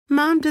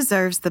Mom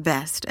deserves the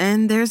best,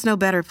 and there's no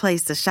better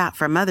place to shop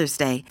for Mother's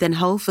Day than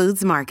Whole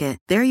Foods Market.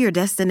 They're your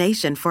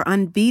destination for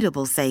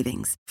unbeatable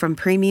savings, from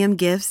premium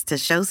gifts to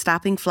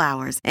show-stopping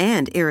flowers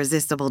and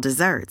irresistible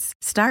desserts.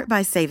 Start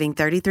by saving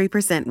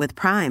 33% with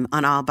Prime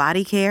on all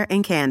body care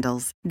and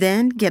candles.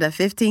 Then get a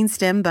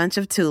 15-stem bunch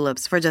of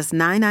tulips for just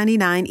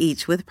 $9.99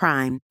 each with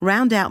Prime.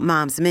 Round out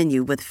Mom's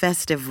menu with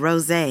festive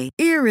rosé,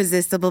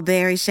 irresistible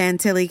berry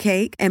chantilly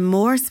cake, and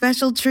more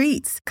special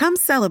treats. Come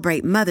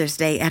celebrate Mother's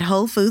Day at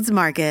Whole Foods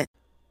Market.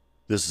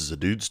 This is a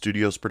Dude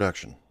Studios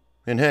production.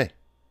 And hey,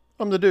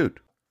 I'm the Dude.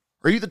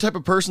 Are you the type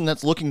of person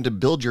that's looking to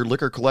build your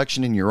liquor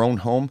collection in your own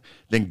home?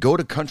 Then go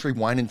to Country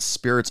Wine and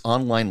Spirits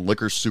online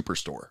liquor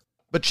superstore.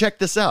 But check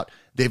this out.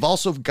 They've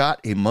also got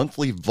a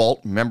monthly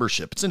vault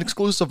membership. It's an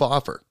exclusive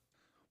offer.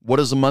 What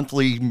does a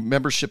monthly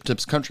membership to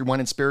Country Wine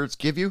and Spirits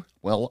give you?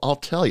 Well, I'll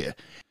tell you.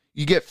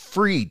 You get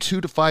free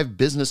 2 to 5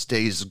 business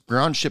days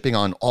ground shipping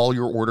on all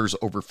your orders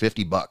over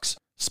 $50.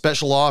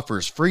 Special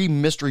offers, free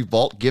mystery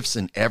vault gifts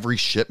in every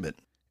shipment.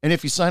 And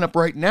if you sign up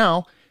right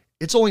now,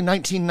 it's only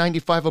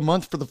 $19.95 a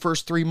month for the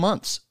first 3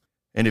 months.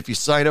 And if you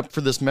sign up for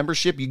this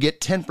membership, you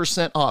get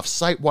 10% off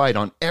site-wide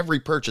on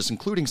every purchase,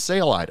 including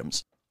sale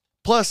items.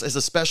 Plus, as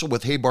a special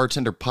with Hey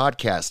Bartender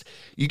podcast,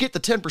 you get the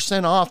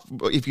 10% off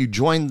if you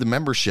join the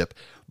membership.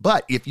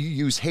 But if you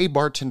use Hey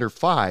Bartender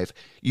 5,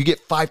 you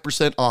get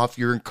 5% off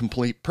your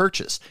complete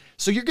purchase.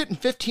 So you're getting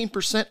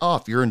 15%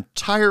 off your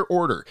entire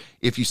order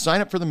if you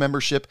sign up for the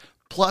membership,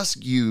 plus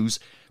use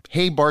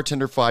Hey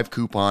Bartender 5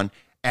 coupon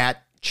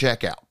at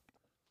checkout.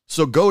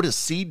 So go to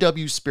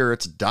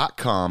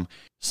cwspirits.com,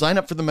 sign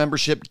up for the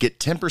membership, get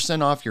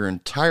 10% off your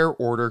entire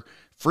order,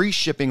 free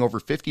shipping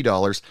over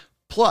 $50.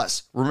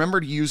 Plus,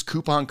 remember to use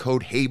coupon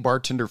code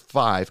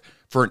HeyBartender5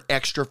 for an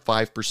extra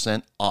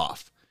 5%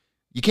 off.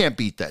 You can't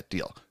beat that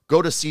deal.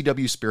 Go to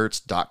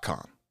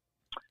cwspirits.com.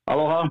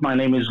 Aloha, my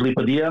name is Lee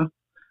Padilla,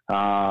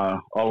 all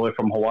the way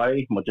from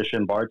Hawaii,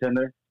 magician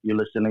bartender. You're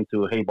listening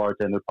to Hey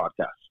Bartender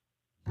podcast.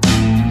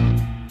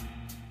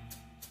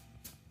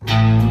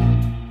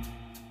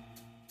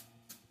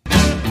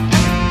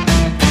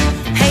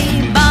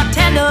 Hey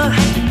bartender,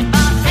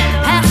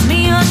 pass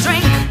me a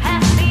drink.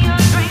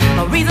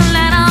 A reason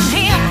that I'm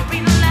here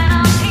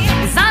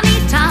is I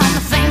need time to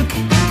think.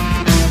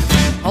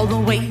 All the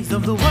ways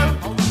of the world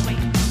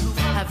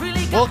have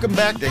really got. Welcome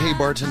back to Hey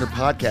Bartender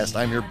Podcast.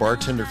 I'm your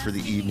bartender for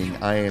the evening.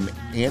 I am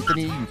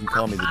Anthony. You can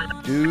call me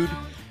the Dude.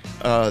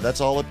 That's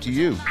all up to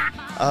you.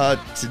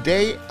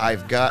 Today,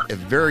 I've got a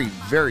very,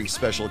 very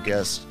special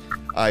guest.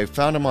 I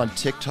found him on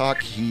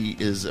TikTok. He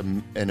is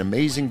an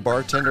amazing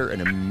bartender,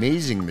 an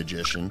amazing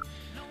magician.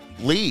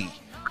 Lee,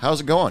 how's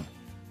it going?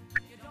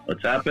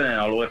 What's happening?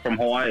 All the way from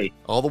Hawaii.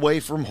 All the way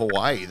from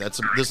Hawaii.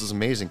 This is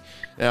amazing.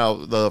 Now,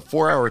 the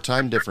 4-hour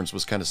time difference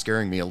was kind of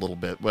scaring me a little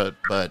bit, but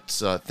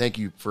thank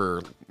you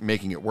for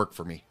making it work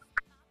for me.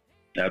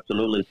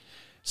 Absolutely.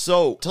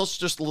 So, tell us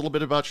just a little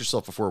bit about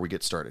yourself before we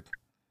get started.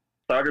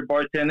 Started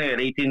bartending at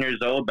 18 years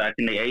old back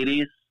in the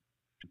 80s.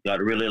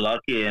 Got really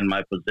lucky in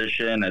my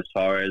position as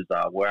far as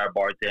where I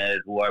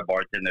bartended, who I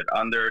bartended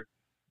under.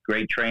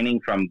 Great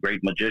training from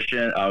great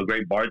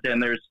great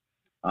bartenders,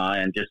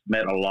 and just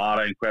met a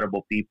lot of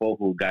incredible people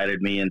who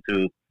guided me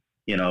into,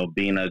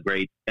 being a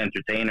great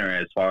entertainer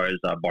as far as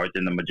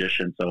bartender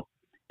magician. So,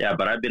 yeah,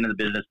 but I've been in the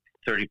business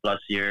 30 plus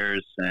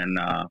years, and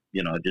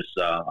just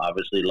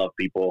obviously love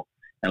people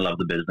and love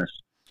the business.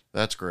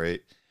 That's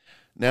great.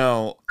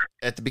 Now,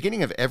 at the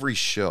beginning of every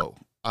show,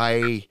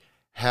 I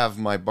have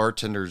my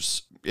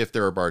bartenders, if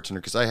they're a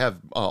bartender, because I have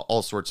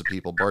all sorts of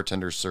people,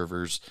 bartenders,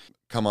 servers,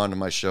 come on to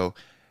my show.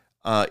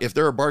 If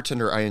they're a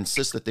bartender, I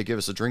insist that they give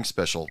us a drink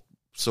special.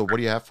 So what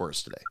do you have for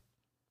us today?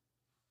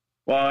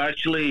 Well,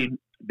 actually,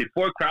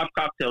 before craft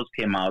cocktails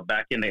came out,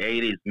 back in the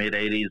 80s,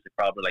 mid-80s,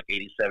 probably like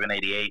 87,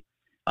 88,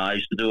 I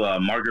used to do a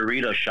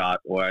margarita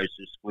shot where I used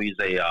to squeeze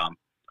a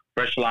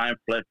fresh lime,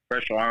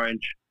 fresh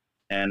orange,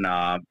 and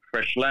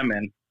fresh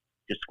lemon.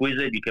 Just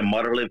squeeze it. You can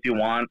muddle it if you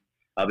want.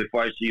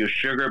 Before I used to use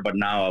sugar, but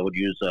now I would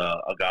use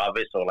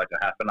agave, so like a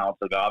half an ounce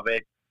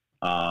agave.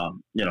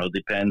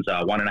 Depends,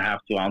 1.5,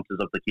 2 ounces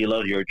of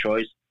tequila, your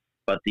choice.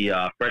 But the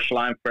fresh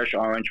lime, fresh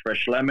orange,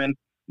 fresh lemon,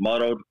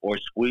 muddled or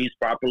squeezed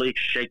properly,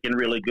 shaken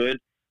really good,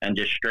 and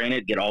just strain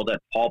it, get all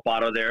that pulp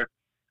out of there.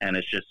 And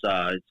it's just,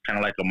 it's kind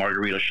of like a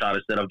margarita shot.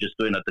 Instead of just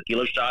doing a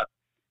tequila shot,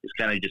 it's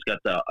kind of just got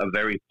a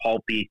very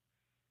pulpy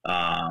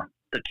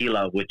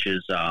tequila, which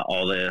is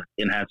all the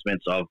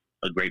enhancements of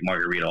a great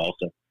margarita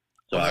also.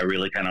 So I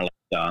really kind of like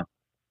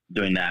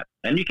doing that.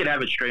 And you can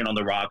have it straight on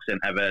the rocks and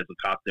have it as a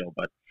cocktail,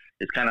 but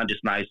it's kind of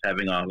just nice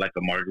having a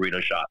margarita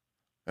shot.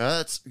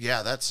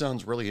 That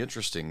sounds really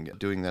interesting,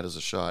 doing that as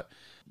a shot.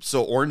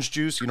 So orange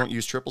juice, you don't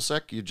use triple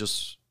sec? You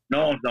just...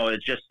 No,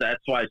 it's just,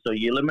 that's why. So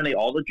you eliminate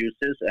all the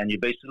juices, and you're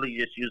basically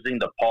just using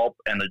the pulp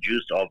and the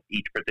juice of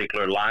each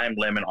particular lime,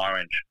 lemon,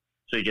 orange.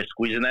 So you're just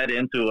squeezing that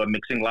into a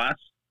mixing glass,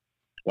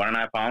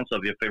 1.5 ounce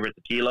of your favorite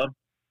tequila.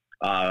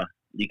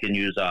 You can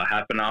use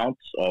half an ounce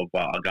of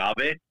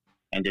agave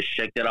and just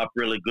shake that up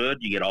really good.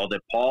 You get all the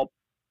pulp,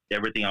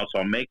 everything else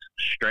all mixed,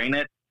 strain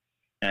it,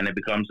 and it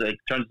turns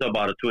to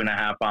about a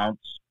 2.5 ounce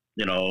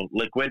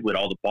liquid with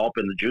all the pulp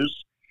and the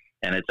juice,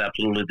 and it's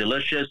absolutely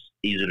delicious,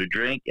 easy to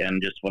drink,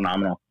 and just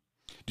phenomenal.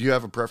 Do you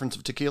have a preference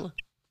of tequila?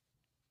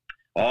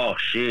 Oh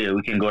shit,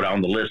 we can go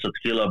down the list of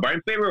tequila. My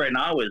favorite right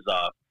now is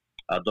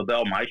the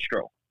Bel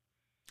Maestro.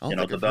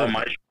 The Bel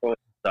Maestro.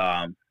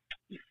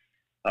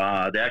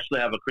 They actually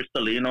have a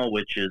Cristalino,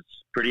 which is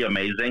pretty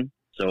amazing.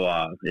 So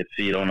if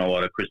you don't know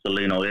what a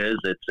Cristalino is,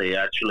 it's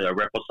actually a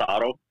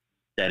reposado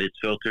that is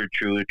filtered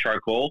through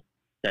charcoal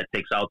that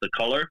takes out the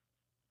color,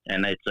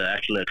 and it's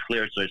actually a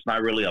clear. So it's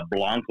not really a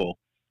Blanco.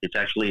 It's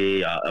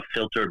actually a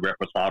filtered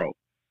reposado,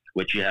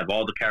 which you have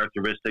all the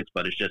characteristics,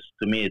 but it's just,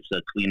 to me, it's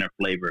a cleaner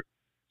flavor.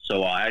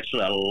 So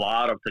actually a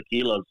lot of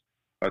tequilas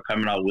are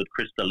coming out with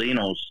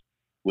Cristalinos,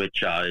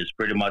 which is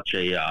pretty much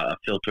a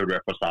filtered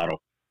reposado.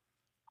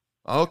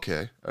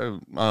 Okay.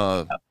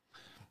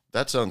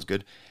 That sounds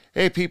good.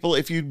 Hey, people,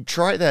 if you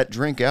try that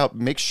drink out,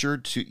 make sure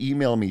to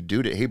email me,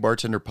 dude, at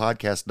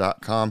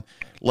heybartenderpodcast.com.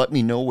 Let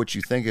me know what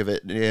you think of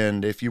it.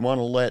 And if you want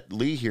to let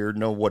Lee here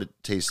know what it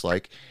tastes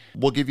like,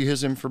 we'll give you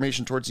his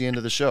information towards the end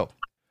of the show.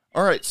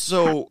 All right.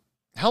 So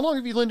how long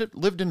have you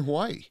lived in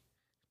Hawaii?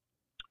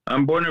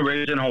 I'm born and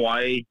raised in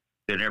Hawaii.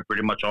 Been here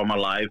pretty much all my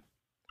life.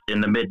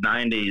 In the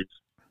mid-'90s,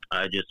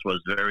 I just was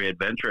very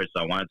adventurous.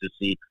 I wanted to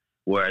see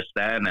where I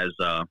stand as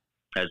a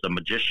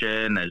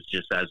magician, as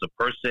a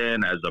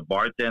person, as a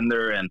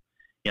bartender, and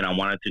I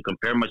wanted to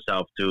compare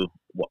myself to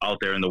out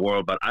there in the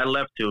world. But I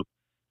left to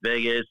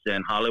Vegas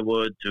and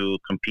Hollywood to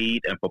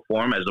compete and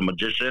perform as a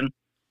magician.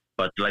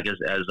 But like as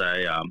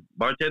a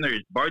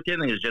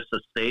bartending is just a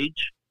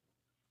stage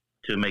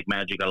to make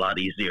magic a lot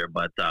easier.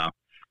 But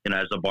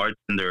as a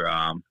bartender,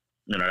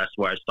 that's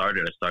where I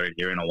started. I started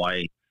here in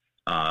Hawaii.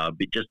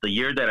 Just the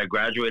year that I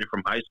graduated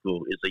from high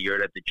school is the year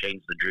that they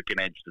changed the drinking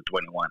age to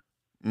 21.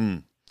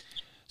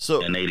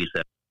 So in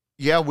 87.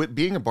 Yeah, with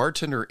being a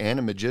bartender and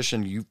a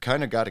magician, you've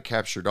kind of got a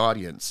captured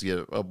audience.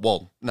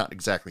 Well, not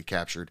exactly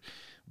captured,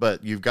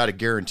 but you've got a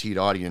guaranteed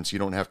audience. You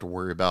don't have to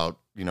worry about,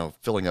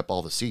 filling up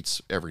all the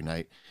seats every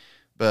night.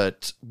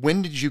 But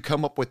when did you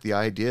come up with the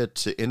idea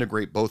to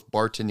integrate both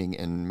bartending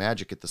and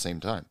magic at the same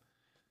time?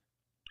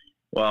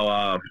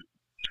 Well,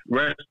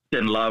 rest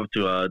in love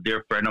to a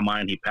dear friend of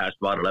mine. He passed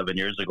about 11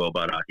 years ago,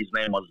 but his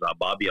name was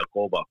Bobby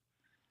Acoba.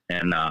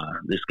 And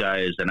this guy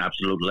is an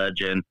absolute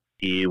legend.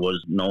 He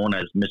was known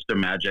as Mr.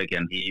 Magic,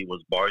 and he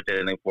was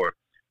bartending for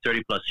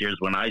 30 plus years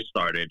when I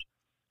started.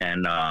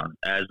 And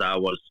as I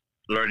was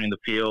learning the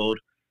field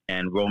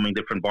and roaming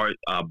different bars,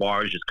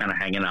 just kind of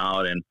hanging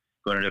out and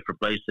going to different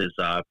places,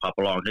 pop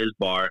along his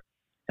bar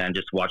and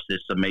just watch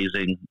this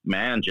amazing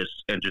man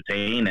just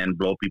entertain and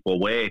blow people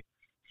away.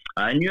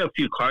 I knew a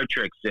few card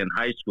tricks in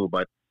high school,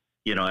 but,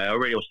 I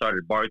already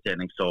started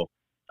bartending. So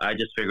I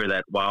just figured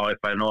that, wow, if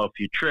I know a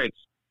few tricks,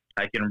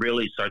 I can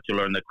really start to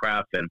learn the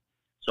craft. And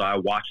so I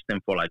watched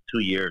him for like 2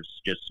 years,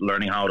 just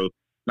learning how to,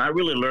 not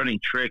really learning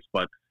tricks,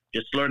 but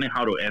just learning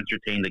how to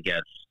entertain the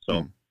guests.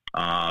 So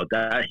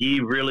that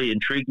he really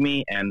intrigued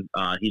me, and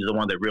he's the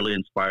one that really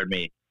inspired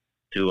me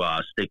to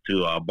stick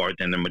to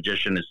bartender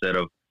magician instead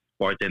of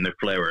bartender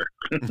flavor.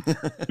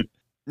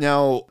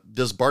 Now,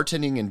 does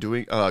bartending and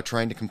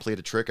trying to complete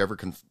a trick ever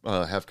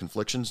have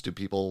conflictions? Do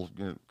people,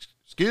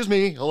 excuse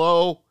me,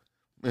 hello?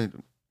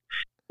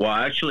 Well,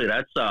 actually,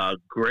 that's a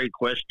great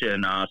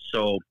question.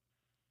 So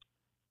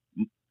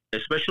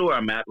especially where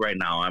I'm at right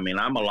now. I mean,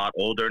 I'm a lot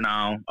older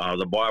now.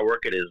 The bar I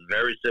work at is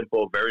very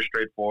simple, very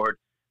straightforward.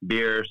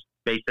 Beers,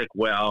 basic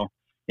well.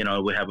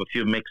 We have a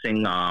few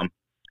mixing,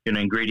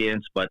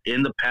 ingredients. But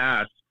in the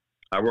past,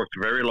 I worked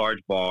very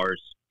large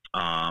bars,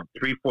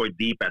 3-4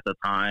 deep at the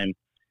time.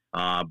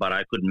 But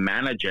I could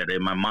manage it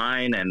in my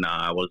mind, and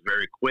I was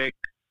very quick.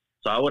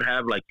 So I would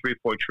have like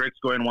 3-4 tricks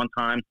going one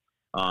time.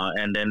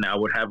 And then I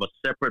would have a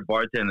separate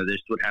bartender that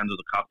would handle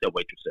the cocktail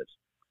waitresses.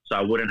 So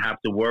I wouldn't have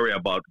to worry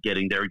about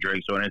getting their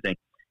drinks or anything.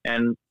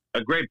 And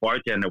a great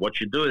bartender, what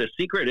you do, the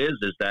secret is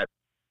that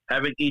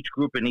having each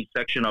group in each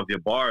section of your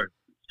bar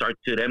start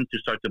to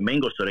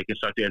mingle so they can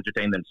start to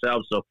entertain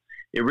themselves. So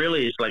it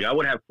really is like I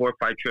would have 4 or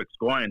 5 tricks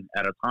going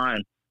at a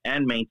time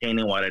and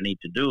maintaining what I need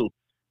to do.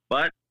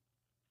 But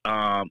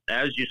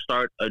as you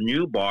start a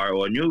new bar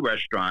or a new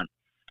restaurant,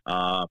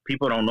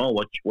 people don't know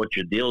what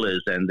your deal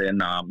is. And then,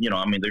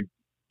 the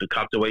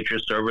cocktail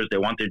waitress servers, they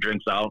want their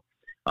drinks out.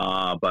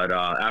 But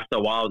after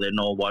a while, they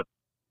know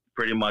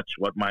pretty much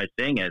what my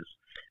thing is.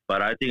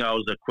 But I think I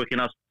was a quick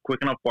enough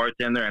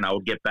bartender, and I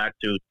would get back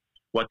to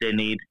what they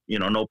need,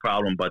 no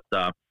problem. But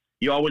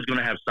you're always going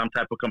to have some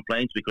type of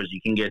complaints because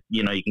you can get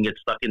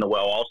stuck in the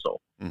well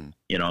also.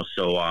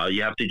 So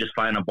you have to just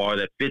find a bar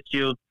that fits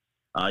you.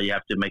 You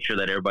have to make sure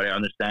that everybody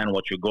understands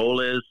what your goal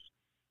is.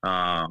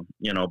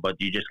 But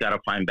you just got to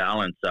find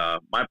balance.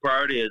 My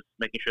priority is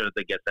making sure that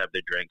they get to have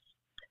their drinks.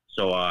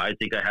 So I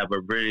think I have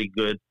a really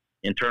good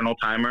internal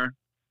timer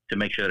to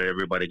make sure that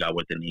everybody got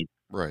what they need.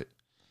 Right.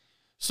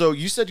 So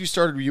you said you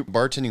started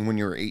bartending when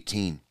you were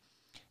 18.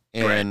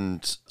 And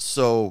right.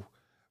 So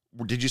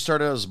did you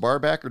start out as a bar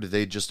back, or did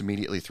they just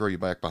immediately throw you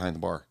back behind the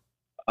bar?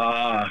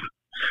 Another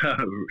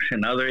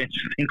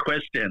interesting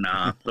question.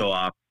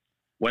 So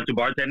went to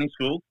bartending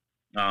school.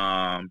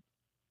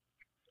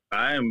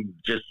 I'm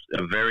just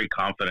a very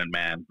confident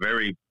man,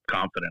 very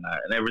confident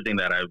in everything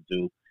that I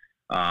do.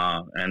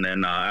 And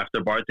then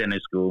after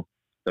bartending school,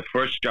 the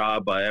first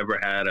job I ever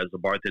had as a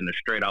bartender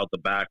straight out the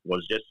back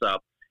was just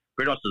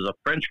pretty much as a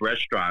French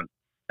restaurant.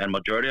 And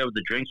majority of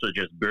the drinks was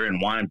just beer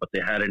and wine, but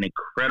they had an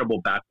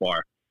incredible back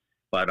bar.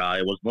 But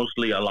it was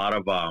mostly a lot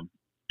of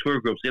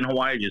tour groups. In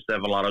Hawaii, you just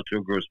have a lot of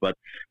tour groups, but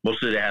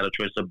mostly they had a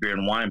choice of beer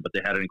and wine, but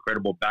they had an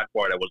incredible back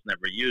bar that was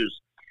never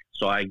used.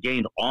 So I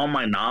gained all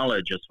my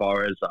knowledge as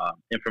far as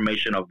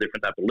information of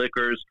different type of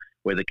liquors,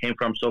 where they came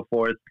from, so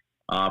forth.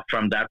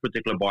 From that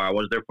particular bar, I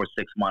was there for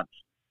 6 months.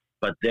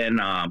 But then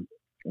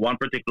one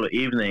particular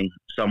evening,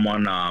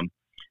 someone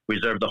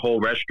reserved the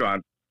whole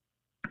restaurant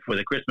for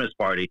the Christmas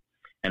party.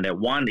 And that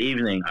one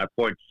evening, I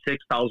poured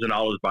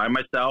 $6,000 by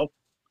myself,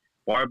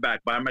 bar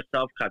back by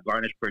myself, cut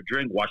garnish per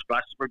drink, washed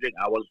glasses per drink.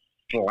 I was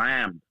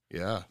slammed.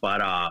 Yeah.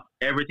 But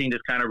everything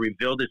just kind of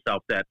revealed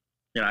itself that,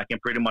 I can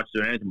pretty much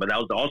do anything. But that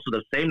was also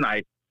the same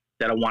night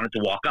that I wanted to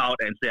walk out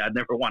and say I'd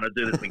never want to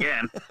do this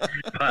again.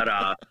 But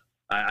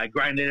I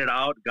grinded it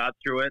out, got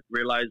through it,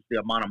 realized the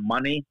amount of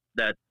money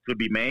that could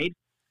be made,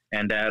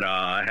 and that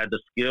I had the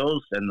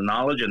skills and the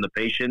knowledge and the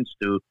patience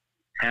to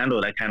handle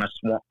that kind of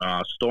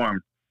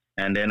storm.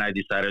 And then I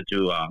decided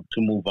to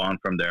move on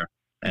from there,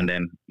 and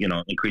then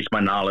increase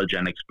my knowledge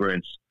and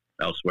experience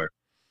elsewhere.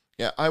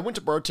 Yeah, I went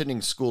to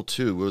bartending school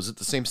too. Was it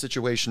the same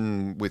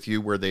situation with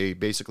you, where they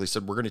basically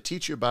said, we're going to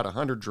teach you about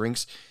 100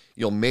 drinks.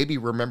 You'll maybe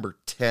remember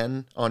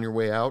 10 on your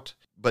way out,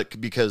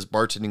 but because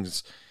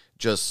bartending's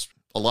just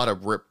a lot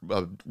of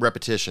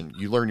repetition,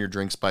 you learn your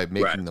drinks by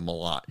making them a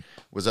lot.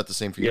 Was that the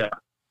same for you? Yeah,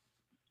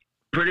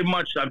 pretty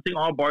much. I think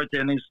all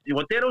bartending,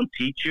 what they don't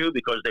teach you,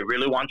 because they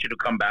really want you to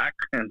come back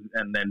and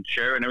then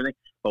share and everything.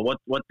 But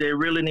what they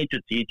really need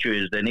to teach you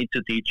is they need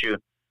to teach you,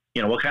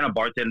 what kind of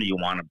bartender you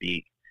want to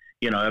be.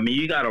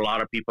 You got a lot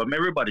of people.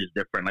 Everybody's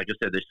different. Like I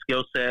said, their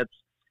skill sets,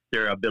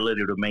 their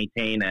ability to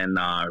maintain and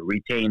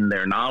retain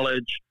their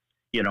knowledge,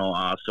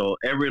 so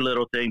every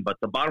little thing. But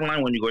the bottom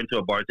line, when you go into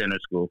a bartender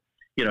school,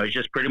 it's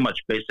just pretty much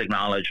basic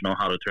knowledge, know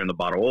how to turn the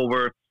bottle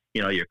over,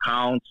 your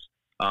counts,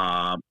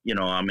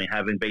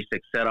 having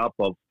basic setup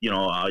of, your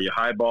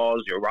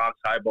highballs, your rocks,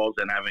 highballs,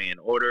 and having an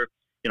order,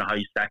 how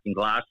you stacking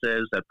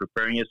glasses and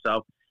preparing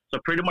yourself. So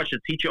pretty much to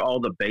teach you all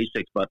the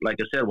basics. But like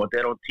I said, what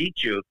they don't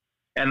teach you,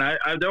 and I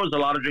there was a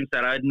lot of drinks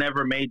that I'd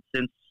never made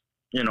since,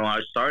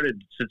 I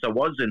started, since I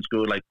was in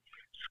school, like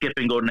Skip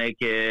and Go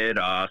Naked,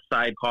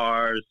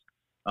 sidecars,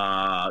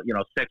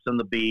 Sex on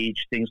the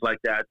Beach, things like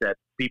that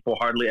people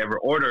hardly ever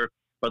order.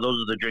 But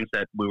those are the drinks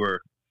that we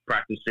were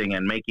practicing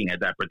and making at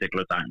that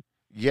particular time.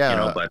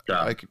 Yeah, but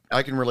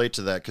I can relate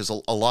to that, because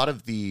a lot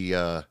of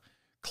the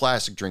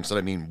classic drinks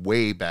that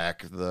way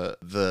back,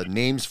 the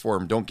names for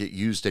them don't get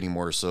used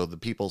anymore. So the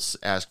people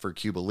ask for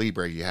Cuba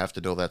Libre, you have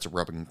to know that's a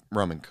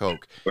rum and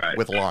Coke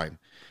with lime,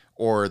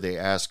 or they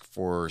ask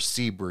for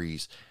Sea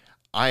Breeze.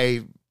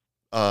 There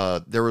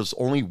was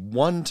only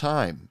one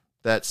time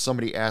that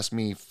somebody asked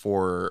me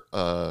for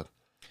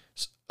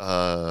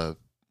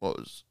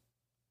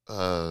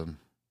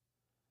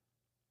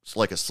it's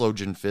like a slow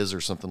gin fizz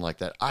or something like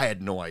that. I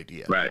had no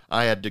idea. Right.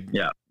 I had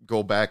to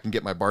go back and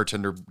get my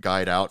bartender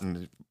guide out,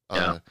 and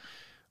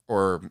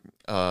or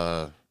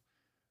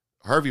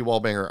Harvey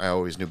Wallbanger I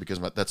always knew,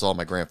 because that's all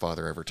my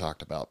grandfather ever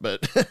talked about.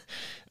 But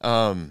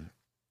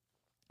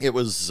it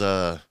was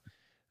no,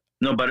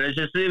 but it's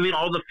just even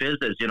all the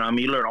fizzes. You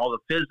learn all the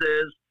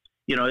fizzes.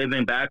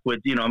 Even back with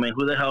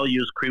who the hell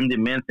use cream de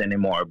mint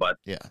anymore? But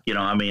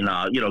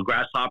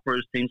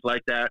grasshoppers, things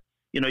like that.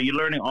 You're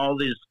learning all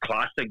these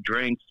classic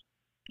drinks.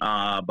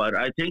 But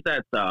I think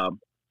that,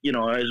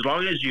 as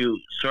long as you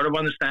sort of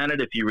understand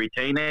it, if you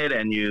retain it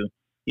and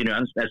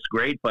that's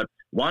great. But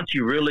once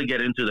you really get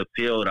into the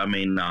field,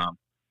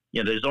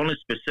 there's only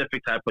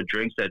specific type of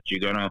drinks that you're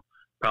going to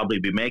probably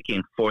be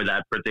making for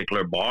that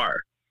particular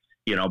bar,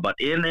 but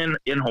in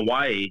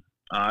Hawaii,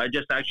 I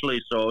just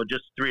actually,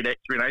 just 3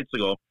 nights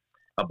ago,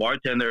 a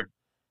bartender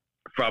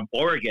from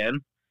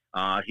Oregon,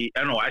 he's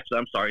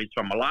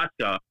from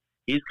Alaska.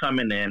 He's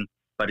coming in.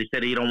 But he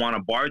said he don't want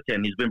to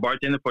bartend. He's been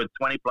bartending for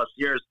 20 plus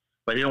years,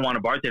 but he don't want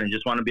to bartend. He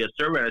just want to be a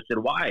server. And I said,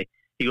 why?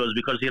 He goes,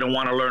 because he don't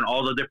want to learn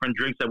all the different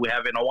drinks that we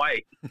have in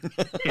Hawaii.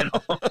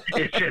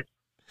 It's just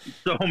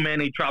so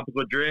many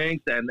tropical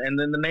drinks, and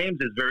then the names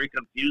is very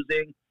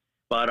confusing.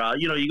 But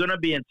you're going to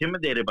be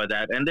intimidated by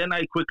that. And then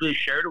I quickly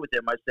shared it with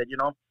him. I said,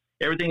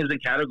 everything is in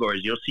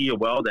categories. You'll see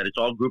that it's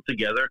all grouped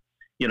together.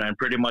 And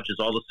pretty much it's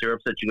all the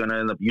syrups that you're going to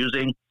end up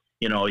using.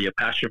 Your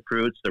passion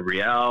fruits, the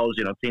reals,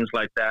 things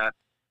like that.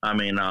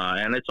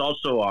 And it's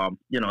also,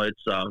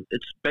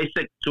 it's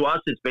basic to us.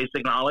 It's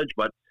basic knowledge,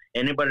 but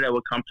anybody that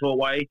would come to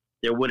Hawaii,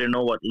 they wouldn't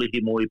know what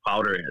lihimui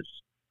powder is,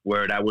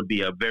 where that would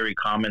be a very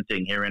common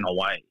thing here in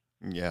Hawaii.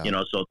 Yeah.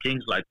 So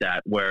things like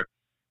that, where,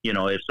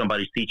 if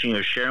somebody's teaching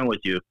or sharing with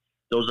you,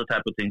 those are the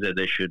type of things that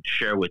they should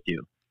share with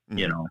you,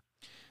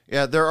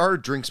 Yeah, there are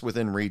drinks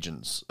within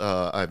regions.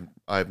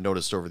 I've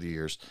noticed over the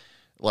years,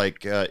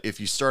 like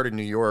if you start in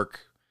New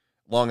York,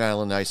 Long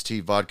Island iced tea,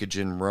 vodka,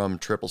 gin, rum,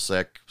 triple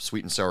sec,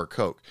 sweet and sour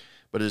Coke.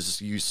 But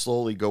as you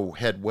slowly go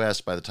head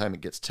west, by the time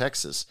it gets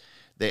Texas,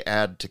 they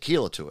add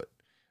tequila to it.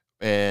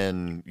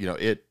 And,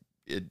 it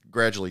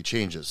gradually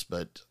changes.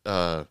 But,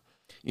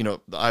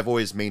 I've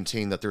always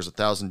maintained that there's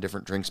 1,000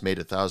 different drinks made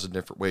 1,000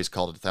 different ways,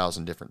 called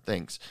 1,000 different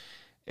things.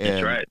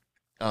 And, that's right.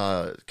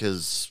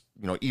 Because,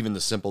 even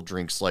the simple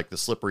drinks like the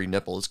Slippery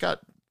Nipple, it's got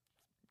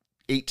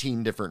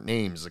 18 different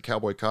names, the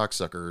Cowboy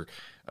Cocksucker,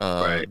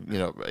 right.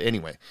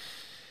 Anyway.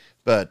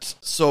 But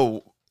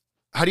so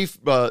how do you,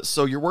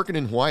 so you're working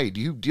in Hawaii.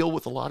 Do you deal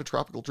with a lot of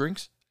tropical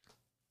drinks?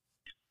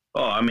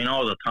 Oh, I mean,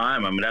 all the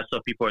time. I mean, that's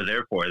what people are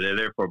there for. They're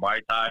there for Mai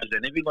Tais.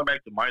 And if you go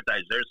back to Mai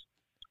Tais, there's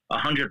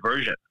 100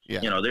 versions.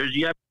 Yeah. You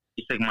have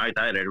basic Mai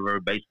Tai that are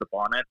based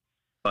upon it,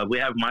 but we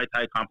have Mai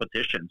Tai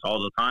competitions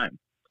all the time,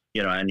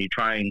 and you're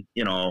trying,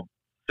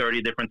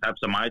 30 different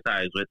types of Mai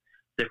Tais with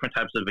different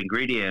types of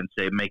ingredients,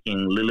 making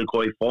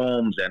lilikoi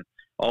foams and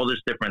all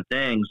these different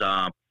things.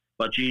 But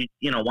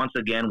once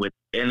again, with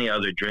any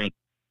other drink,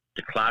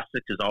 the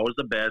classic is always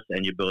the best,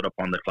 and you build up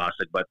on the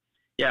classic. But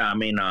yeah, I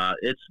mean,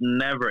 it's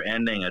never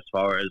ending as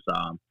far as,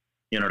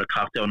 the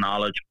cocktail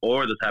knowledge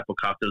or the type of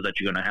cocktails that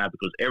you're going to have,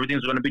 because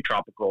everything's going to be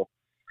tropical.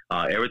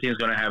 Everything's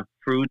going to have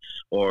fruits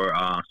or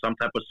some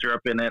type of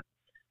syrup in it.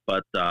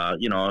 But, shout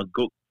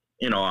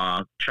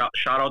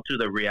out to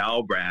the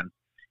Real brand.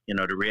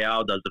 The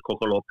Real does the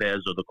Coco Lopez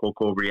or the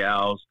Coco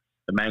Reals,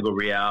 the Mango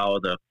Real,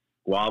 the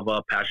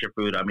Guava, passion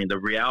fruit. I mean, the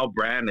Real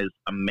brand is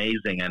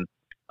amazing, and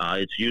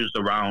it's used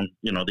around,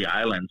 the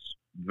islands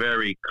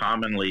very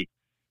commonly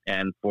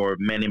and for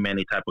many,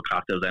 many type of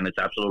cocktails, and it's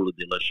absolutely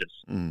delicious.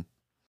 Mm.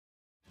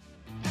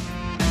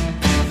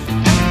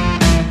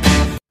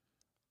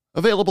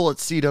 Available at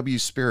CW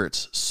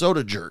Spirits,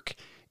 Soda Jerk.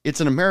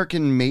 It's an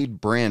American-made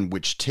brand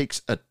which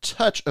takes a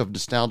touch of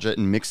nostalgia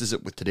and mixes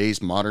it with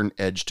today's modern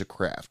edge to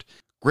craft.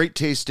 Great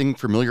tasting,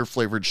 familiar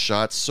flavored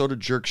shots, Soda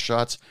Jerk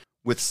shots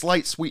with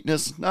slight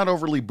sweetness, not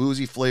overly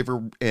boozy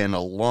flavor, and a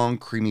long,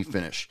 creamy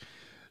finish.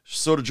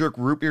 Soda Jerk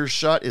Root Beer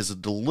Shot is a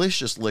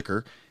delicious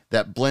liquor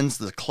that blends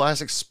the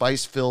classic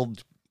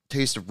spice-filled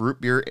taste of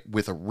root beer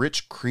with a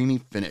rich, creamy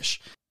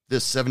finish.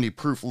 This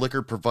 70-proof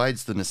liquor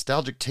provides the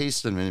nostalgic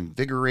taste of an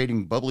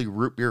invigorating, bubbly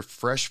root beer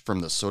fresh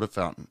from the soda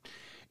fountain.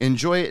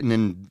 Enjoy it in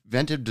an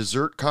inventive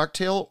dessert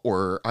cocktail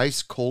or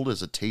ice cold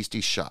as a tasty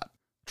shot.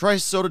 Try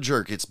Soda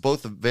Jerk. It's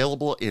both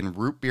available in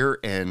root beer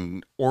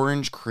and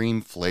orange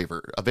cream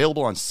flavor.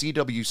 Available on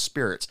CW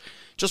Spirits.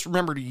 Just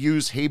remember to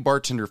use Hey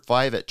Bartender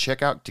 5 at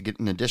checkout to get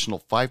an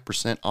additional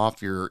 5%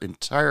 off your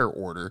entire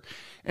order.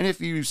 And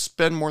if you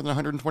spend more than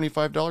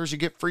 $125, you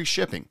get free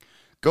shipping.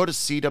 Go to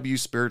CW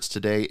Spirits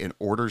today and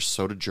order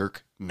Soda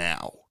Jerk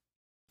now.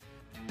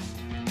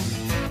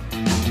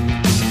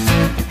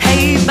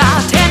 Hey,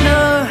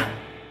 bartender.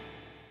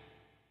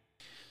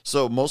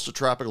 So most of the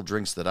tropical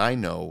drinks that I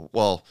know,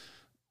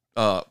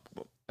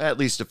 at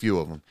least a few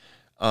of them,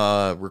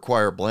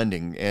 require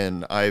blending.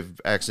 And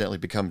I've accidentally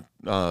become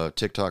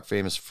TikTok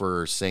famous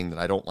for saying that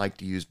I don't like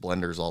to use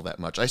blenders all that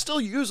much. I still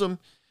use them.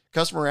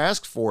 Customer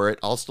asks for it.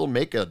 I'll still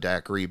make a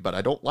daiquiri, but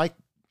I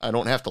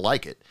don't have to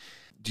like it.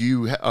 Do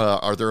you,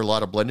 are there a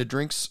lot of blended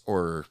drinks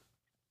or?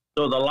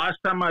 So the last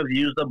time I've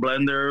used a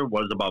blender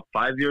was about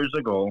 5 years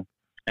ago,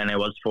 and it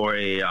was for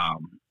in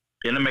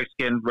a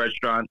Mexican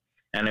restaurant,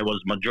 and it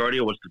was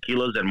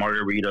tequilas and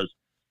margaritas.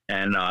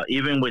 And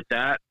even with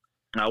that,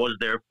 I was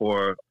there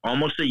for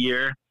almost a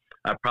year.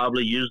 I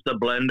probably used the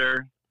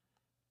blender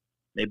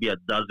maybe a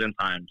dozen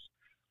times.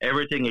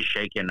 Everything is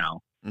shaken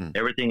now.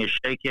 Everything is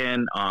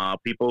shaken.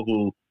 People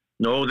who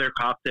know their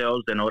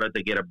cocktails, they know that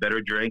they get a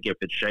better drink if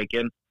it's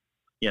shaken.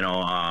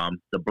 The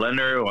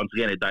blender, once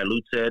again, it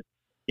dilutes it.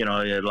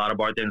 A lot of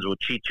bartenders will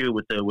cheat you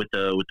with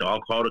the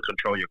alcohol to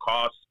control your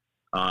costs.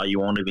 You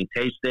won't even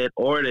taste it,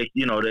 or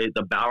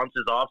the balance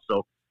is off,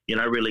 so you're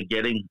not really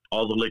getting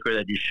all the liquor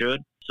that you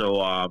should.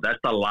 So that's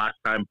the last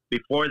time.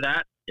 Before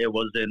that, it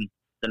was in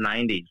the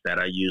 90s that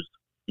I used,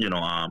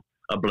 a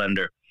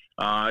blender.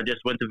 I just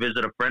went to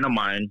visit a friend of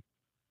mine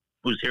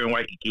who's here in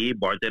Waikiki,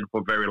 bartended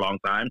for a very long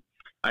time.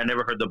 I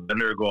never heard the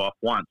blender go off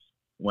once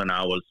when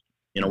I was,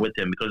 with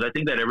him, because I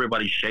think that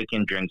everybody's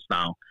shaking drinks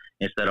now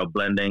instead of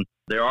blending.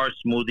 There are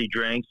smoothie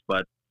drinks,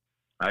 but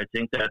I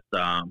think that,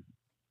 I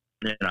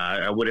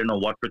wouldn't know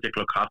what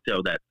particular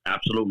cocktail that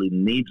absolutely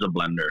needs a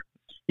blender.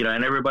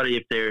 And everybody,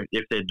 if they're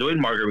doing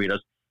margaritas,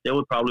 they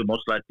would probably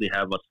most likely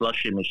have a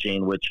slushy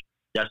machine, which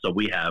that's what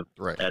we have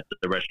at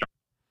the restaurant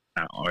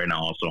right now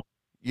also.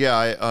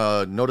 Yeah,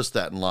 I noticed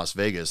that in Las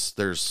Vegas.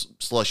 There's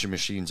slushy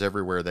machines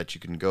everywhere that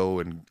you can go,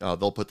 and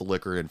they'll put the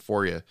liquor in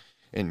for you,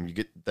 and you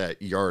get that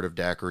yard of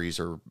daiquiris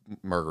or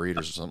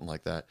margaritas or something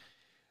like that.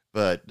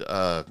 But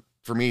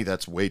for me,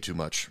 that's way too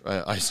much.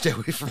 I stay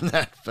away from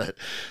that.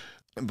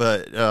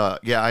 But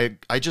I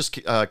just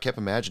kept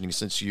imagining,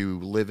 since you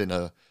live in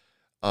a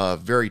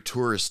very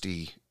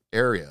touristy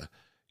area,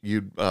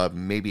 you'd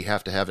maybe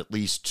have to have at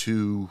least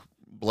 2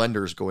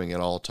 blenders going at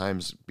all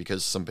times,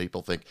 because some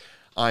people think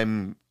I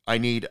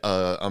need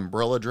a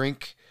umbrella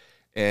drink,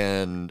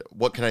 and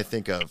what can I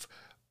think of?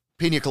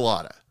 Pina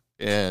colada,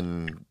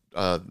 and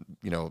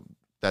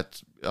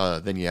That's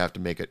then you have to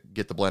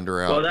get the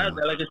blender out. Well,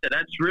 like I said,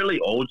 that's really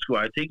old school.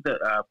 I think that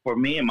for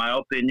me, in my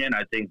opinion,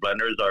 I think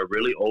blenders are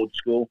really old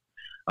school.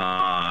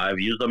 I've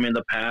used them in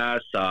the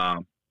past.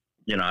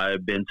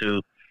 I've been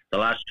to the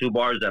last 2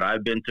 bars that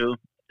I've been to.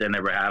 They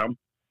never had them.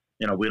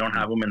 We don't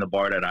have them in the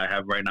bar that I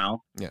have right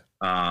now. Yeah.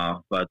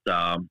 But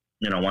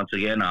once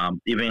again,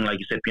 even like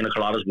you said, pina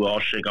coladas, we all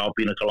shake out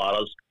pina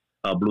coladas,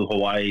 Blue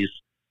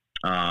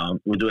Hawaiis.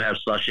 We do have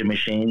slushy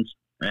machines,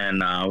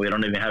 and we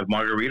don't even have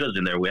margaritas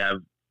in there. We have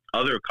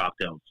other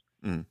cocktails.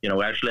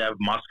 We actually have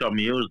Moscow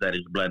Mule that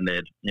is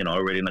blended,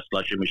 already in the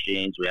slushy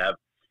machines. We have,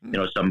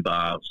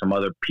 some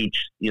other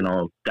peach,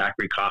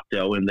 daiquiri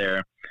cocktail in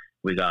there.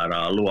 We got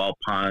luau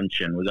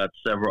punch, and we got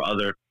several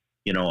other,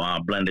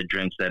 blended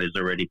drinks that is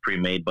already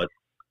pre-made. But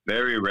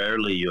very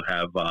rarely you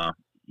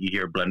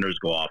hear blenders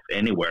go off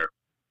anywhere.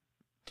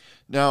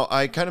 Now,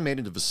 I kind of made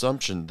an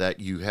assumption that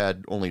you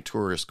had only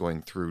tourists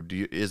going through.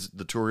 Do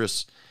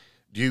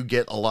you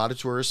get a lot of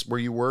tourists where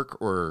you work,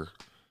 or?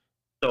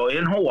 So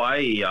in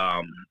Hawaii,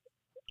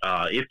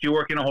 if you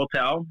work in a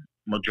hotel,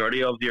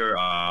 majority of your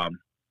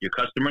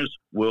customers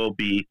will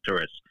be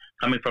tourists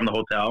coming from the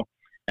hotel.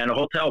 And the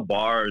hotel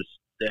bars,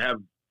 they have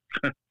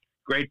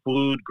great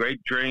food,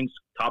 great drinks,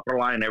 top of the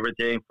line,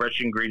 everything,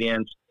 fresh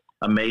ingredients,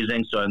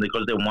 amazing. So, and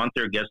because they want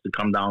their guests to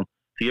come down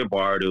to your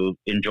bar to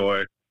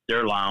enjoy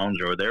their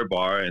lounge or their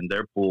bar and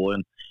their pool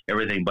and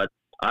everything. But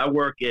I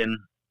work in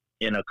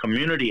a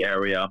community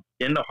area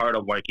in the heart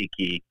of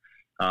Waikiki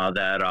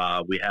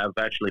that we have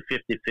actually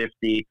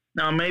 50-50,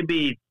 now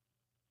maybe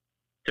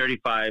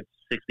 35-65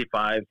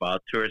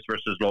 tourists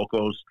versus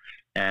locals.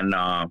 And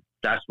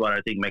that's what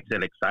I think makes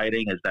it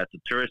exciting, is that the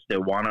tourists, they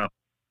want to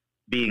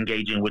be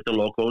engaging with the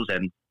locals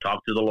and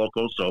talk to the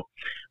locals. So,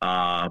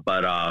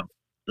 but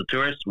the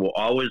tourists will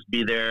always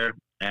be there,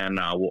 and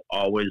will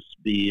always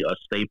be a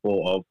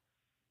staple of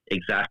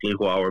exactly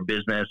who our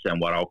business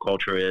and what our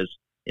culture is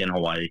in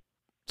Hawaii.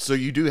 So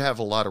you do have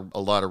a lot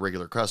of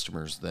regular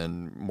customers,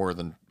 then, more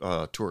than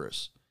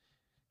tourists.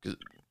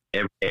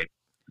 Every day,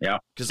 yeah.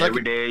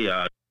 Every day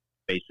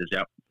basis,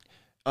 yeah.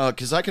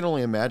 Because I can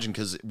only imagine,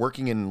 because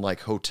working in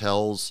like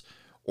hotels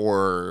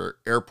or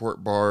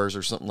airport bars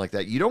or something like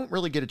that, you don't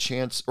really get a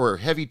chance, or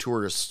heavy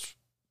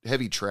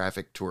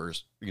traffic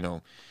tourists, you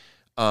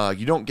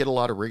don't get a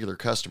lot of regular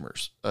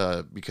customers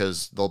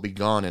because they'll be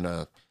gone in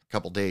a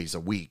couple days, a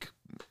week,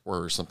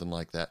 or something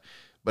like that.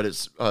 But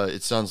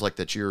it sounds like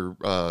that you're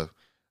a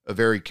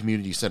very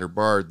community-centered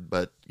bar,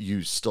 but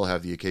you still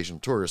have the occasional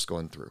tourist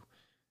going through.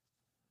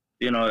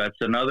 That's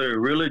another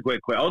really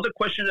great question. All the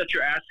questions that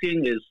you're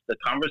asking is the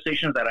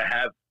conversations that I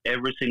have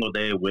every single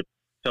day with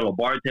fellow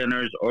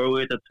bartenders or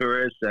with the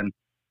tourists. And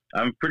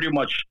I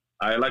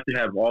like to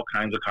have all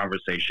kinds of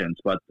conversations.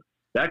 But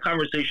that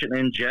conversation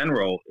in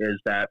general is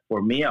that,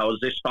 for me, I was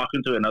just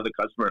talking to another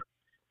customer.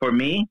 For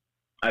me,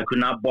 I could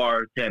not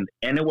bartend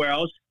anywhere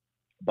else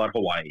but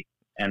Hawaii.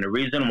 And the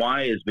reason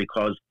why is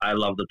because I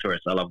love the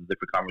tourists. I love the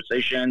different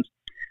conversations.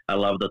 I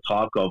love the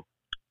talk of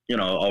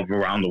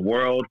around the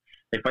world.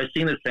 If I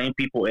seen the same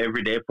people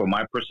every day, for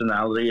my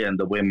personality and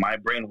the way my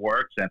brain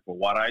works and for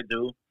what I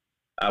do,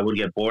 I would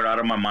get bored out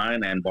of my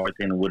mind, and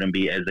bartending wouldn't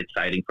be as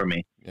exciting for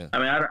me. Yeah. I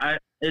mean,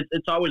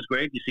 it's always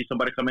great. You see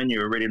somebody come in,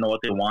 you already know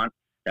what they want.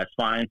 That's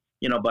fine.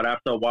 But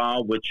after a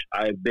while, which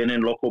I've been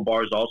in local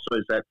bars also,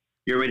 is that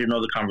you already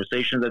know the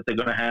conversations that they're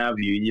going to have.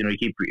 You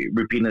keep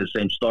repeating the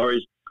same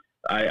stories.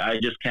 I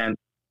just can't.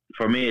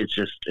 For me, it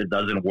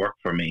doesn't work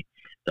for me.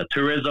 The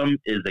tourism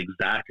is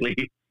exactly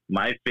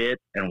my fit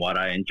and what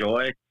I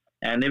enjoy.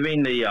 And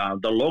even the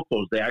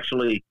locals,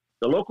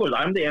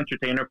 I'm the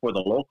entertainer for the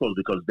locals,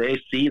 because they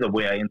see the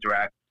way I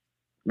interact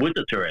with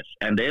the tourists,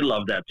 and they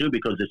love that too,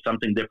 because it's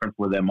something different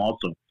for them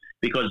also.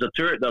 Because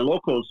the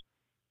locals,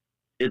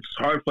 it's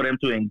hard for them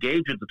to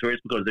engage with the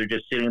tourists because they're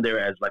just sitting there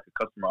as like a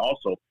customer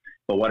also.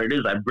 But what it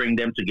is, I bring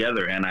them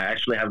together, and I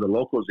actually have the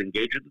locals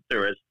engage with the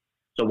tourists.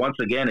 So once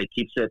again, it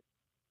keeps it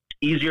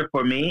easier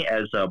for me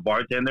as a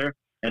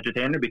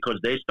entertainer, because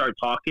they start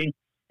talking,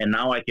 and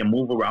now I can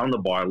move around the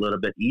bar a little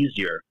bit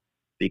easier,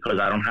 because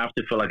I don't have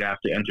to feel like I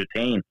have to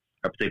entertain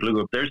a particular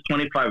group. There's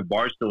 25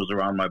 bar stools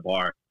around my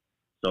bar,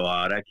 so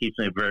that keeps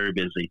me very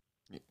busy.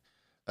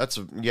 That's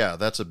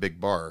a big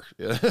bar.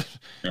 Yeah.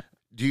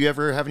 Do you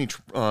ever have any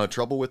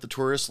trouble with the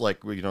tourists? Like,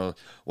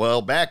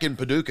 back in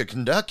Paducah,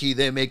 Kentucky,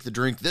 they make the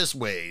drink this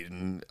way.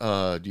 And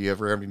do you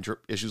ever have any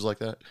issues like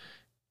that?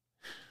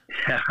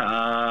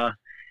 I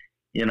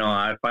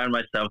find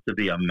myself to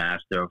be a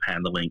master of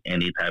handling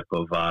any type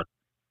of,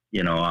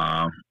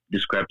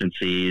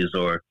 discrepancies,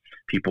 or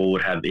people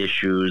would have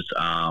issues.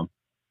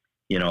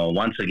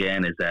 Once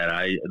again, is that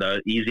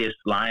the easiest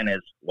line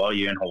is, well,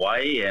 you're in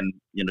Hawaii, and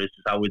this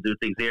is how we do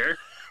things here.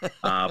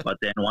 But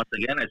then once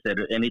again, I said,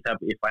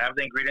 if I have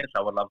the ingredients,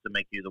 I would love to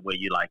make you the way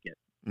you like it.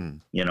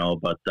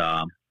 But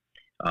like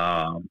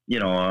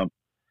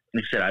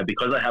I said,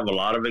 because I have a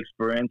lot of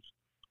experience,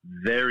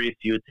 very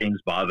few things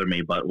bother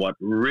me. But what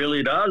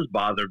really does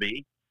bother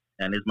me,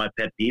 and is my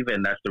pet peeve,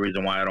 and that's the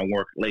reason why I don't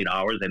work late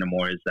hours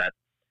anymore, is that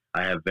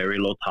I have very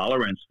low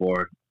tolerance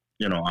for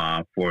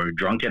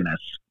drunkenness.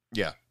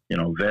 Yeah.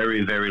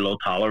 very, very low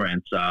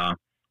tolerance.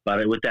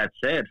 But with that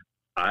said,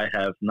 I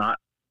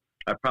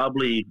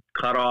probably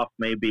cut off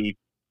maybe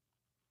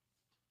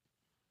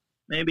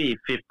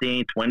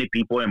 15, 20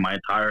 people in my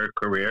entire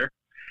career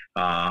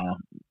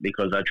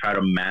because I try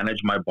to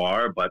manage my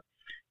bar. But,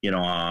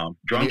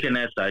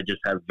 drunkenness, I just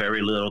have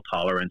very little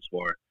tolerance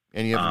for.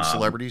 Any of them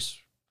celebrities?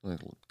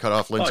 Cut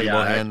off Lindsay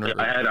Lohan?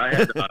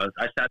 Lohan?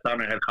 I sat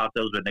down and had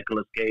cocktails with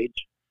Nicolas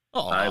Cage.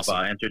 Oh, awesome.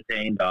 I've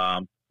entertained,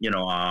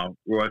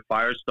 Roy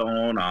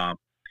Firestone,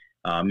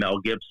 Mel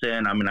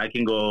Gibson. I mean, I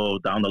can go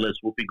down the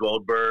list. Whoopi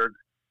Goldberg.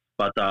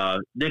 But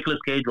Nicolas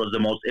Cage was the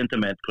most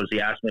intimate because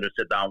he asked me to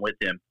sit down with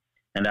him,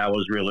 and that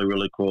was really,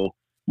 really cool.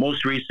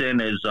 Most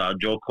recent is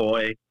Joe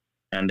Coy,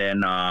 and then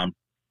my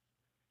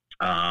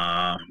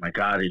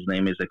God, his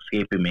name is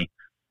escaping me.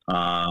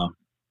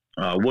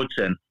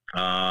 Woodson,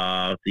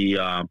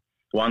 the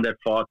one that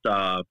fought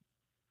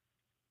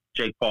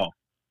Jake Paul,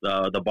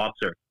 the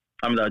boxer.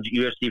 I'm the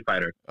UFC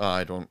fighter.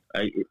 The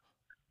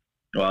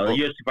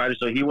UFC fighter.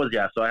 So he was,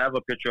 So I have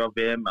a picture of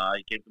him.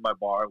 He came to my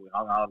bar. We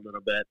hung out a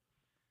little bit.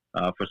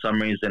 For some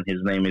reason,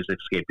 his name is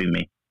escaping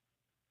me.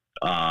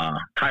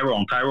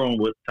 Tyrone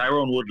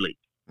Woodley.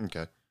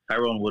 Okay.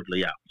 Tyrone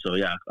Woodley, yeah. So,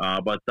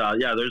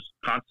 there's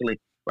constantly...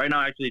 Right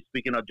now, actually,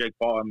 speaking of Jake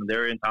Paul, I mean,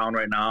 they're in town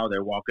right now.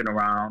 They're walking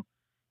around,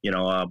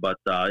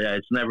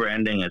 it's never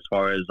ending as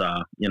far as,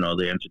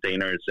 the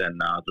entertainers and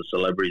the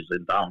celebrities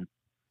in town.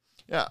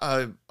 Yeah,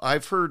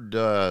 I've heard...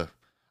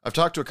 I've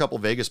talked to a couple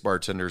Vegas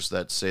bartenders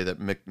that say that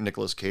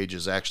Nicolas Cage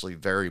is actually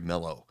very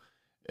mellow.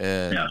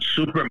 And,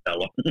 super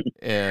mellow.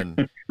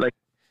 And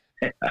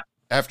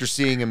after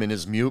seeing him in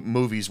his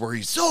movies where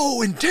he's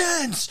so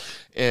intense,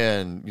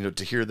 and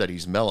to hear that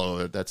he's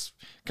mellow, that's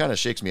kind of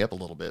shakes me up a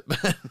little bit.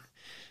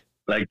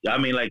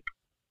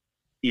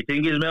 You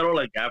think he's mellow?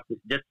 Like after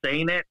just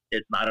saying it,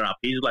 it's not enough.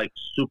 He's like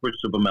super,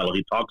 super mellow.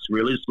 He talks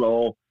really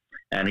slow,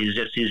 and he's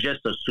just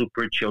a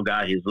super chill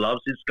guy. He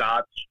loves his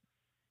scotch,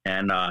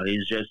 and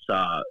he's just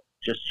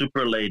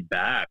super laid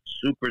back,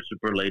 super,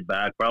 super laid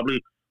back.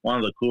 Probably one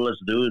of the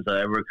coolest dudes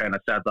I ever kind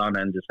of sat down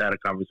and just had a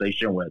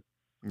conversation with.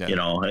 Yeah.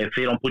 If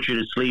he don't put you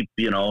to sleep,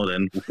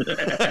 then.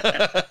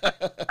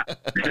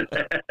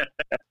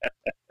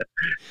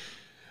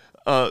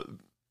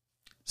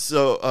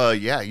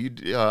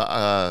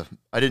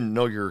 I didn't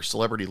know your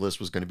celebrity list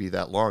was going to be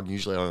that long.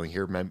 Usually I only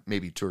hear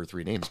maybe 2 or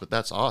 3 names, but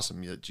that's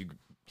awesome that you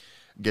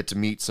get to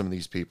meet some of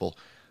these people.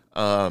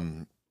 Back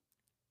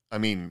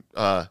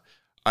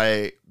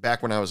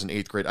when I was in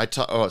 8th grade,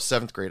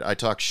 7th grade, I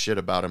talk shit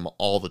about him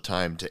all the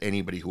time to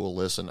anybody who will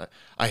listen.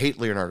 I hate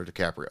Leonardo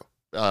DiCaprio.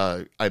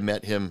 I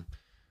met him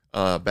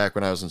back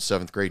when I was in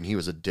 7th grade, and he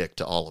was a dick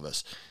to all of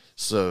us.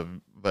 So,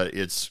 but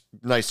it's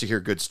nice to hear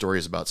good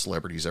stories about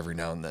celebrities every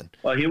now and then.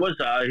 Well,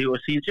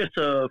 he's just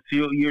a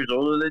few years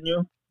older than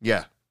you.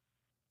 Yeah.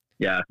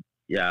 Yeah.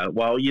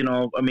 Well,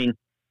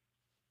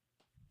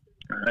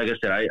 like I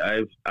said,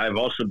 I've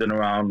also been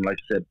around, like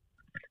I said,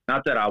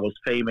 not that I was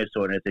famous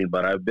or anything,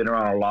 but I've been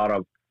around a lot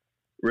of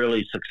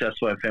really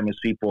successful and famous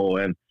people.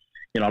 And,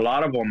 a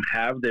lot of them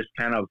have this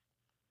kind of,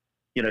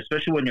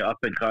 especially when you're up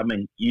and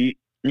coming,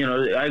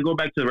 I go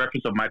back to the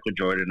reference of Michael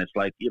Jordan. It's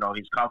like,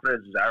 his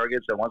confidence, his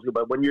arrogance, and once,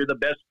 but when you're the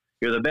best,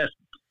 you're the best.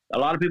 A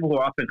lot of people who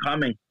are up and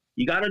coming,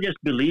 you got to just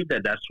believe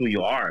that that's who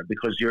you are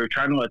because you're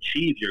trying to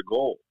achieve your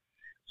goal.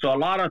 So a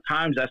lot of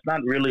times that's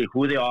not really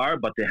who they are,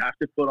 but they have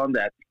to put on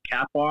that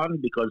cap on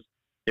because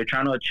they're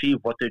trying to achieve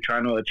what they're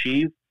trying to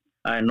achieve.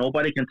 And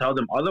nobody can tell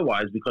them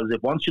otherwise because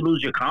if once you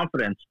lose your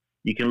confidence,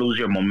 you can lose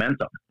your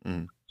momentum.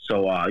 Mm.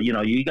 So,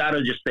 you got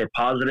to just stay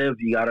positive.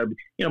 You got to,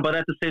 but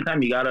at the same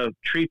time, you got to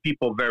treat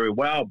people very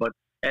well. But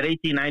at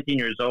 18, 19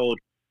 years old,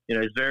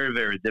 it's very,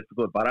 very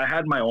difficult. But I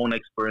had my own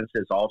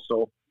experiences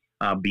also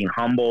being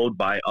humbled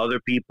by other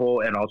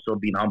people and also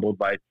being humbled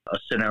by a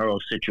scenario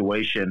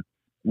situation,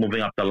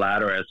 moving up the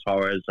ladder as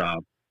far as,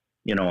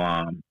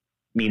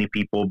 meeting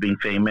people, being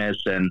famous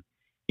and,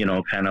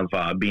 kind of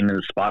being in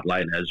the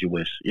spotlight as you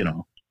wish,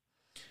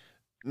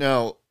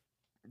 Now,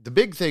 the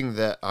big thing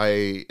that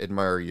I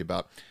admire you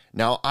about,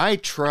 now I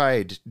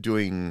tried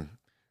doing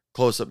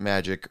close-up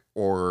magic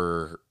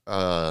or,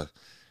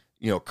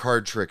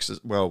 card tricks as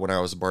well when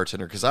I was a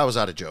bartender because I was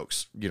out of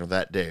jokes,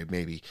 that day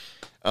maybe.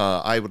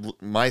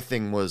 My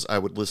thing was I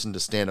would listen to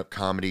stand-up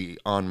comedy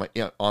on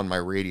my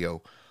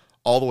radio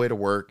all the way to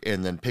work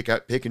and then pick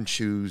and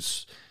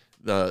choose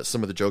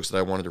some of the jokes that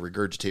I wanted to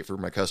regurgitate for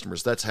my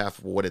customers. That's half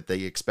of what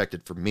they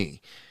expected from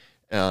me.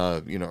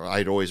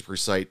 I'd always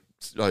recite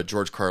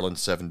George Carlin's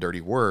 7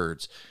 Dirty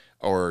Words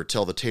or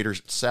tell the tater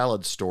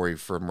salad story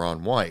from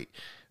Ron White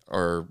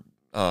or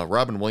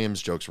Robin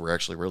Williams jokes were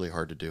actually really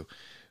hard to do.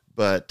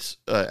 But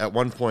at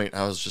one point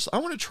I was I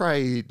want to try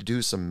to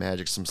do some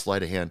magic, some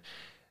sleight of hand.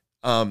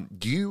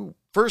 Do you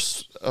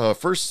first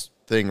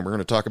thing, we're going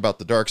to talk about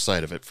the dark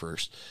side of it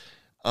first.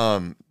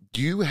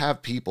 Do you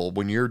have people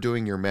when you're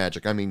doing your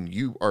magic? I mean,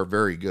 you are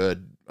very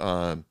good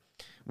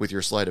with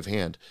your sleight of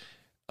hand.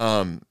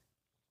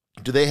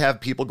 Do they have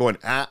people going,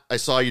 I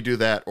saw you do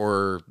that,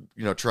 or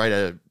try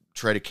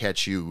to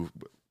catch you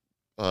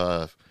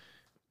and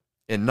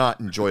not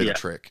enjoy the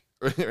trick?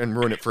 and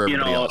ruin it for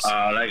everybody else.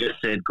 Like I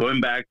said, going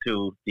back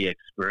to the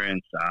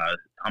experience,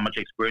 how much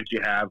experience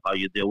you have, how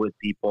you deal with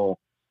people,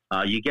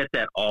 you get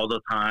that all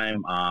the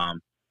time.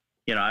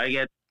 I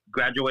get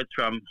graduates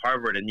from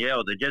Harvard and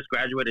Yale. They just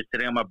graduated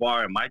sitting on my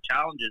bar, and my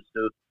challenge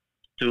is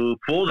to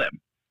fool them,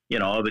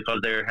 because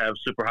they have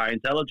super high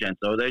intelligence.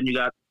 So then you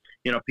got,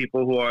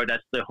 people who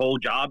that's the whole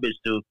job is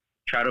to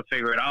try to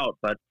figure it out.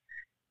 But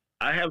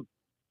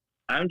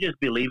I'm just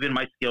believing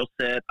my skill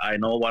set. I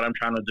know what I'm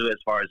trying to do as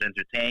far as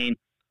entertain.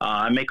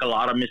 I make a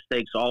lot of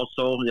mistakes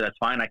also. That's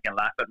fine. I can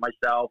laugh at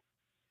myself.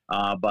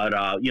 But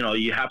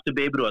you have to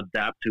be able to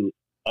adapt to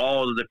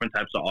all the different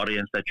types of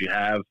audience that you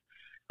have.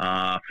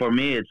 For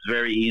me, it's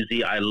very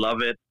easy. I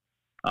love it.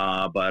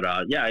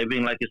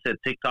 Even like I said,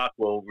 TikTok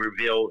will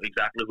reveal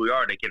exactly who we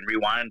are. They can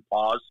rewind,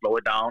 pause, slow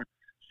it down,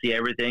 see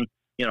everything.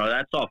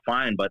 That's all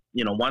fine. But,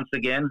 once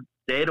again,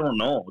 they don't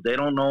know. They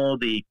don't know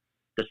the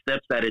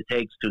steps that it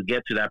takes to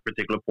get to that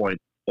particular point,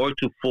 or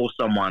to fool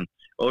someone,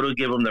 or to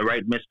give them the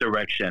right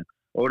misdirection,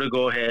 or to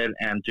go ahead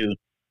and to,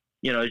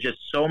 it's just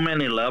so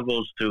many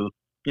levels to,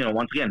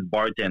 once again,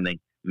 bartending,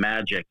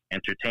 magic,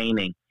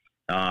 entertaining.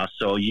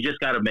 So you just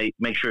got to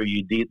make sure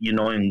you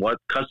knowing what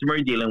customer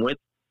you're dealing with,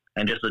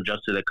 and just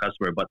adjust to the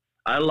customer. But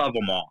I love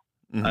them all.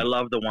 Mm-hmm. I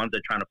love the ones that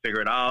are trying to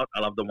figure it out. I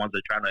love the ones that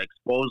are trying to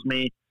expose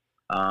me.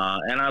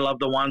 And I love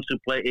the ones who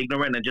play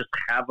ignorant and just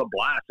have a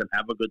blast and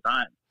have a good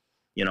time.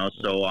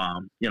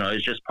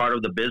 It's just part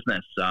of the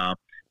business.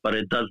 But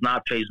it does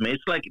not faze me.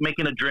 It's like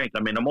making a drink.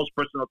 I mean, the most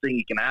personal thing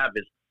you can have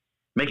is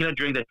making a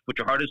drink that you put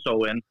your heart and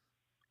soul in,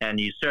 and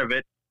you serve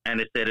it, and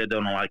they say they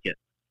don't like it.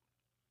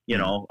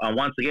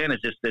 Once again,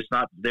 it's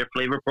not their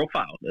flavor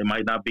profile. It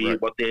might not be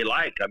what they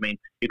like. I mean,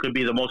 it could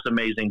be the most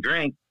amazing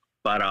drink,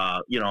 but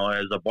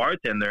as a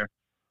bartender,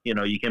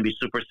 you can be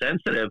super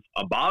sensitive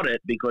about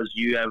it because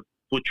you have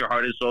put your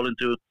heart and soul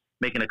into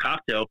making a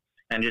cocktail,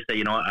 and just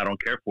say, I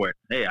don't care for it.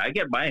 Hey, I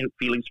get my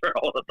feelings hurt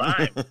all the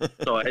time.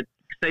 So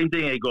same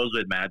thing. It goes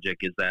with magic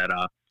is that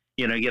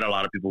you get a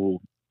lot of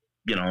people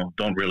who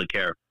don't really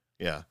care.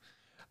 Yeah,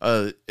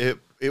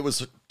 it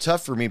was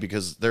tough for me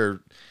because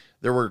there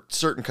were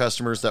certain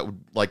customers that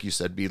would, like you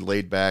said, be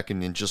laid back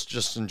and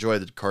just enjoy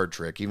the card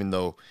trick, even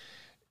though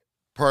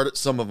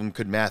some of them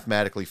could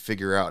mathematically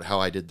figure out how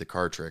I did the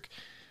card trick.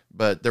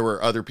 But there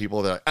were other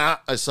people that,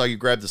 I saw you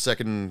grab the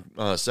second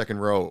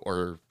row,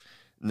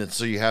 and then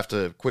so you have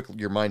to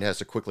your mind has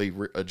to quickly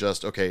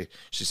adjust. Okay,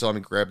 she saw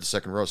me grab the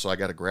second row, so I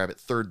got to grab it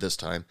third this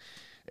time.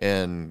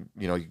 And,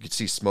 you could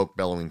see smoke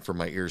bellowing from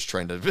my ears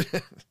trying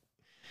to...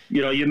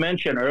 You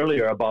mentioned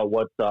earlier about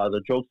what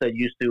the jokes that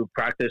you used to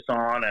practice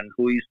on and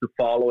who used to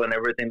follow and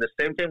everything. The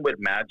same thing with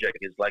magic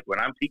is like when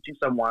I'm teaching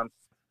someone,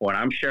 when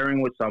I'm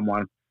sharing with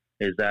someone,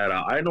 is that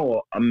I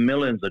know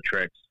millions of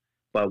tricks.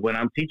 But when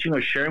I'm teaching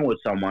or sharing with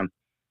someone,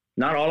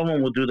 not all of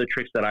them will do the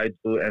tricks that I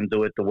do and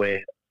do it the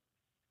way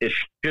it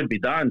should be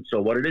done.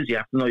 So what it is, you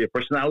have to know your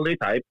personality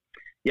type.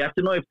 You have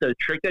to know if the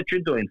trick that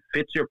you're doing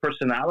fits your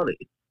personality.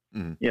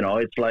 Mm.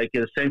 It's like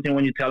the same thing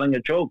when you're telling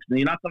a joke.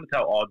 You're not going to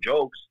tell all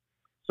jokes.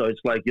 So it's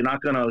like you're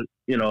not going to,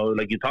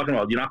 like you're talking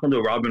about, you're not going to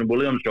do a Robin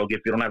Williams joke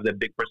if you don't have that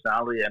big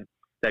personality and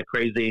that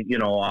crazy,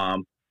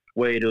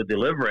 way to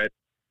deliver it.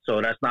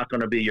 So that's not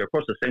going to be your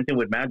course. The same thing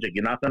with magic.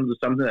 You're not going to do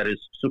something that is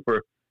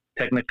super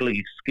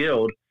technically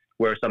skilled,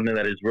 where something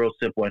that is real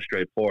simple and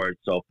straightforward.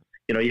 So,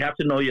 you have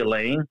to know your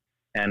lane.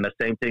 And the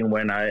same thing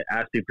when I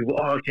ask people,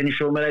 can you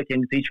show me that? Can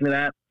you teach me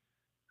that?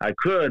 I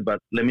could, but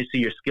let me see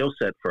your skill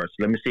set first.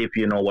 Let me see if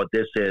you know what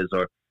this is,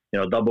 or,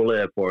 double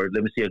lift, or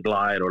let me see a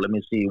glide, or let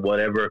me see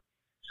whatever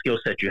skill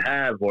set you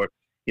have, or,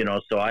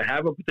 so I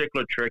have a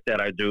particular trick that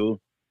I do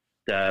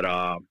that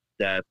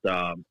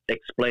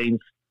explains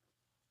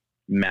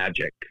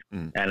magic.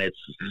 Mm. And it's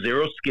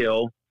zero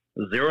skill,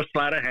 zero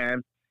sleight of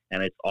hand,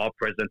 and it's all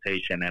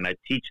presentation. And I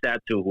teach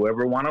that to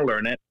whoever want to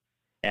learn it.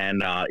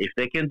 And if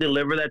they can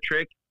deliver that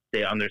trick,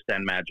 they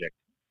understand magic,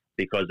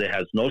 because it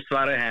has no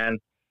sleight of hand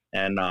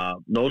and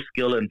no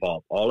skill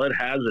involved. All it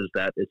has is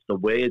that it's the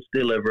way it's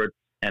delivered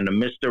and the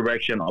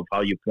misdirection of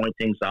how you point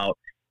things out.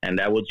 And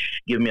that would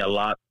give me a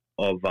lot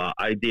of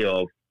idea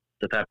of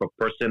the type of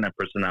person and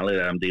personality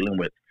that I'm dealing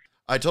with.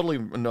 I totally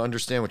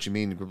understand what you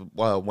mean.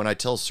 When I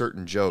tell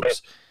certain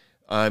jokes,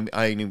 I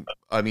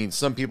mean,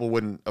 some people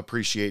wouldn't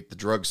appreciate the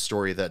drug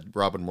story that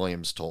Robin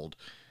Williams told.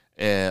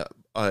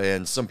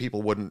 And some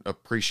people wouldn't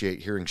appreciate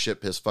hearing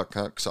shit, piss, fuck,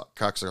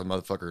 cocksucker,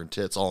 motherfucker, and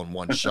tits all in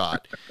one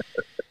shot.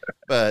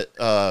 But,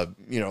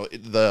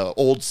 the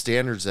old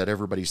standards that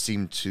everybody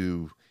seemed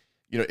to,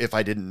 if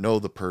I didn't know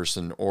the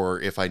person,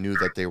 or if I knew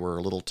that they were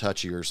a little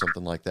touchy or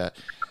something like that,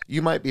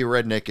 you might be a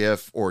redneck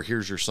if, or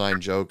here's your sign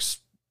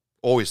jokes,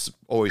 always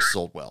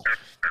sold well.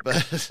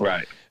 But,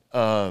 right.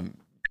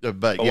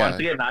 But yeah. Once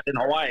again, not in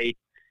Hawaii.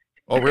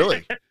 Oh,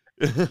 really?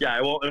 Yeah,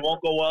 it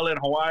won't go well in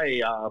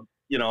Hawaii.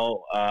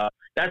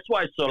 That's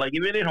why. So, like,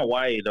 even in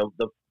Hawaii,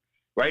 the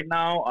right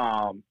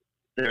now,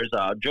 there's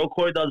Joe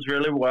Coy does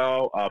really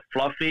well.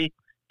 Fluffy,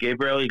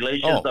 Gabriel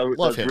Iglesias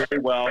does really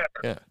well.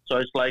 Yeah. So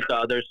it's like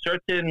there's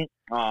certain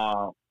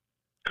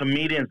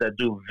comedians that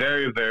do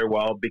very, very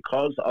well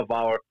because of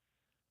our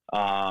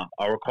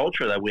our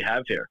culture that we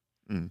have here.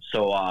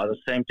 So the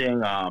same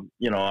thing, I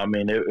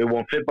mean, it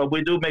won't fit, but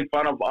we do make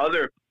fun of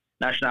other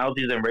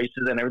nationalities and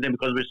races and everything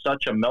because we're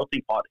such a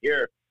melting pot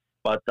here.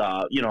 But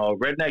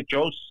redneck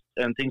jokes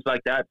and things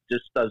like that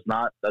just does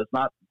not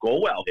go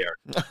well here.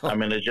 I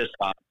mean, it just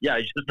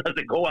it just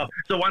doesn't go well.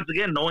 So once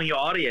again, knowing your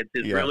audience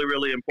is really,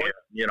 really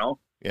important.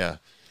 Yeah.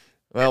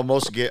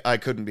 Well, I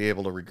couldn't be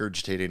able to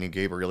regurgitate any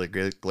Gabriel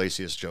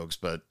Iglesias jokes,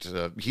 but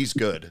he's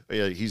good.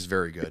 Yeah, he's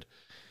very good.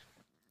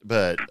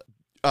 But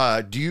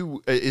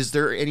is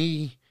there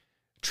any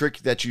trick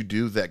that you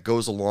do that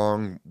goes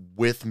along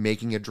with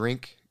making a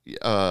drink?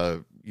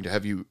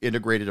 Have you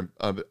integrated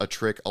a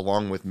trick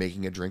along with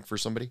making a drink for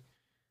somebody?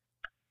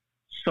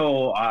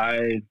 So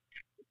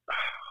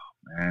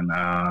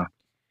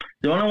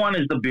the only one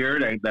is the beer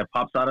that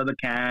pops out of the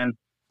can.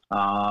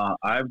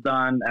 I've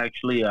done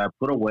actually, I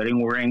put a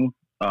wedding ring,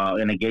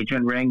 an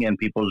engagement ring in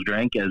people's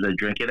drink as they're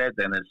drinking it,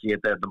 and I see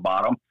it at the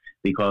bottom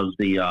because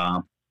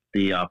the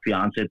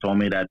fiance told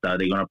me that they're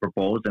going to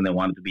propose and they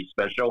want it to be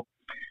special.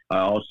 I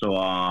also,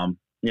 I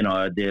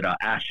did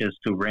ashes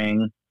to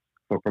ring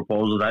for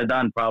proposals. I've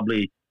done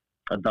probably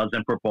a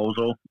dozen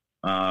proposal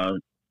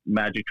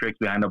magic tricks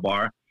behind the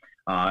bar.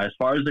 As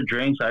far as the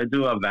drinks, I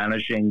do a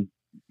vanishing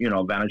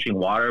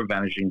water,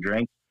 vanishing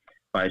drink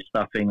by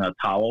stuffing a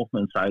towel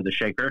inside the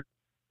shaker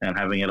and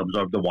having it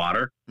absorb the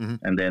water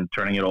and then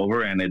turning it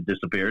over and it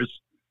disappears.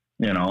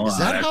 Is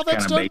that how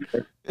that's done?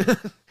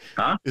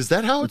 Huh? Is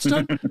that how it's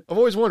done? I've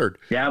always wondered.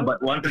 Yeah,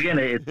 but once again,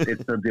 it's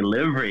the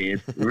delivery.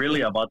 It's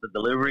really about the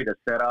delivery, the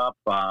setup.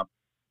 So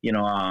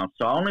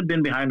I only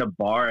been behind a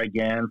bar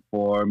again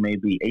for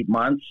maybe 8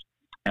 months,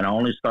 and I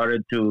only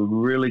started to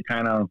really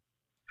kind of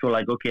feel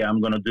like, okay,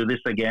 I'm going to do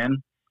this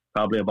again,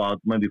 probably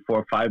about maybe 4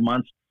 or 5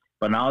 months.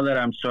 But now that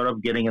I'm sort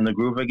of getting in the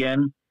groove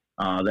again,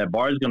 that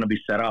bar is going to be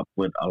set up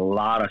with a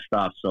lot of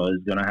stuff. So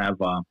it's going to have,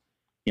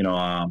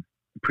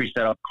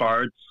 pre-set up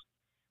cards.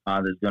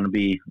 There's going to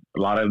be a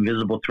lot of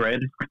invisible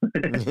thread.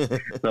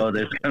 So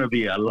there's going to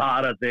be a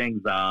lot of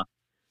things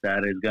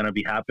that is going to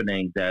be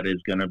happening that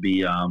is going to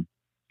be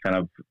kind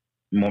of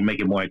make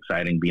it more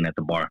exciting being at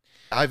the bar.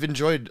 I've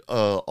enjoyed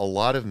a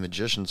lot of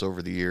magicians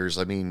over the years.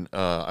 I mean,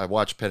 I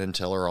watch Penn and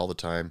Teller all the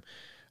time.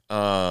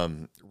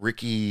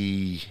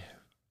 Ricky.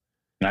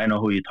 I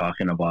know who you're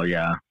talking about.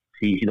 Yeah.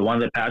 He the one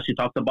that passed you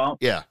talked about?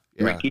 Yeah.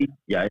 Ricky?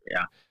 Yeah.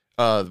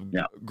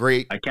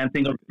 Great. I can't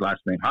think of his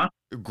last name, huh?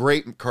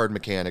 Great card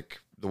mechanic,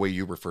 the way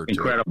you referred to it.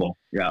 Incredible.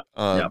 Yeah.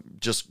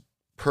 Just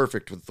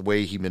perfect with the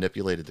way he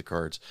manipulated the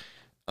cards.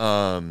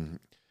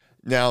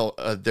 Now,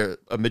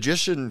 a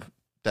magician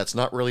that's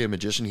not really a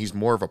magician. He's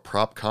more of a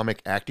prop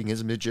comic acting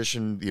as a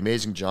magician. The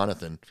Amazing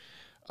Jonathan.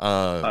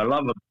 I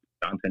love him,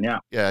 Jonathan, yeah.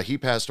 Yeah, he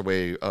passed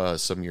away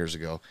some years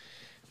ago.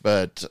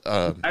 But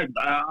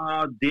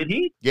did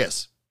he?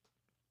 Yes.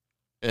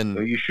 And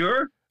are you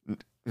sure?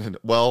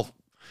 Well,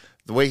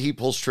 the way he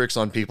pulls tricks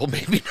on people,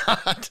 maybe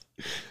not.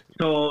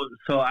 So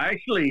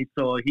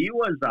he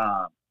was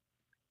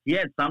he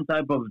had some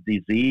type of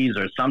disease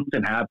or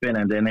something happened,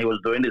 and then he was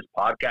doing this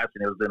podcast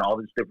and he was doing all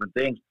these different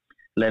things,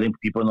 letting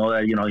people know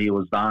that he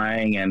was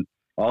dying and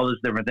all these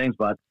different things.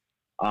 But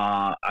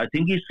I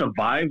think he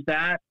survived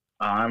that,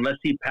 unless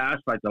he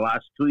passed like the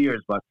last 2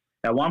 years. But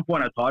at one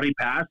point I thought he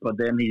passed, but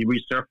then he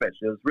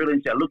resurfaced. It was really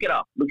insane. Look it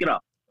up.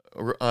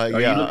 Are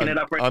you looking it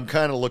up right now? I'm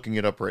kind of looking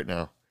it up right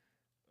now.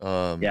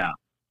 Yeah.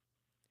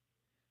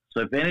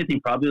 So if anything,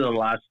 probably the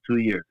last 2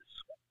 years.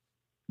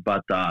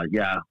 But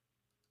yeah.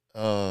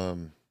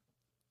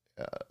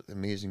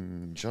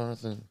 Amazing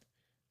Jonathan.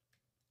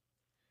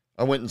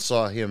 I went and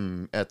saw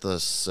him at the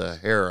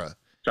Sahara.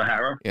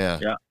 Sahara? Yeah.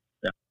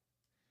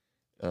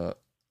 Yeah,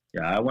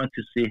 I went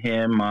to see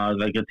him, I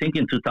think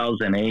in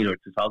 2008 or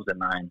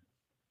 2009.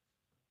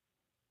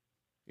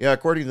 Yeah,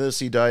 according to this,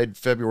 he died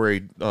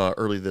February,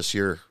 early this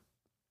year.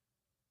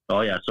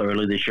 Oh, yeah, so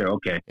early this year,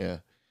 okay.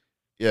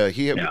 Yeah,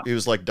 he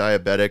was like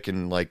diabetic,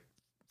 and like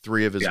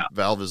 3 of his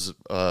valves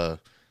of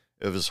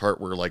his heart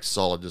were like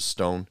solid as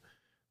stone.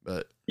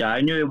 But yeah,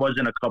 I knew it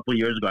wasn't a couple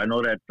years ago. I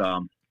know that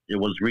it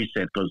was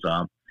recent because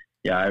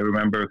I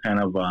remember kind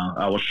of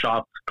I was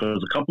shocked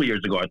because a couple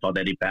years ago I thought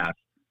that he passed.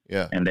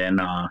 Yeah, and then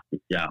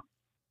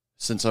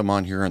Since I'm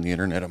on here on the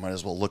internet, I might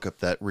as well look up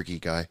that Ricky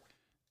guy,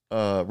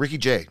 Ricky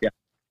J. Yeah.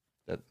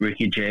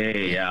 Ricky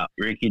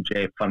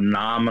J,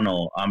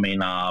 phenomenal. I mean,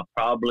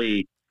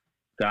 probably,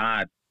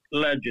 God,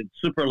 legend,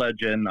 super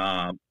legend,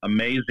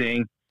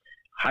 amazing,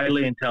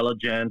 highly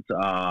intelligent,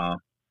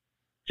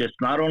 just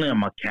not only a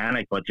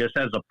mechanic, but just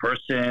as a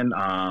person.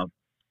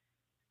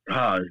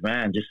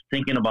 Just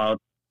thinking about,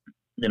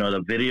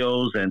 the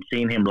videos and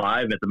seeing him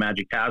live at the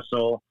Magic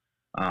Castle,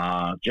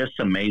 just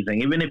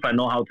amazing. Even if I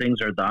know how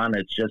things are done,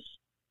 it's just,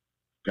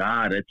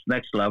 God, it's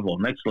next level,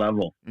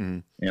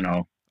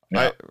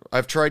 Yeah.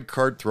 I've tried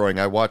card throwing.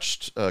 I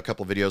watched a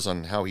couple of videos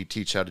on how he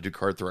teach how to do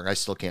card throwing. I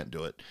still can't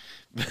do it.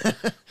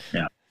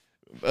 Yeah.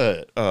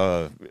 But,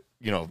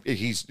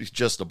 he's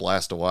just a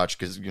blast to watch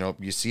because,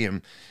 you see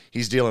him,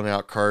 he's dealing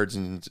out cards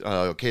and,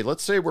 okay,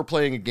 let's say we're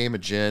playing a game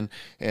of gin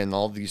and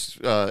all these,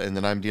 and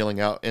then I'm dealing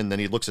out, and then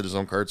he looks at his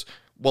own cards.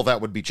 Well,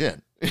 that would be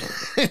Jin.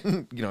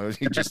 You know,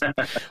 he just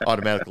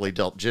automatically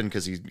dealt Jin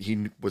because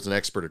he was an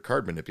expert at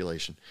card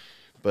manipulation.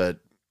 But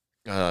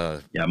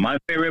yeah, my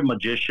favorite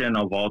magician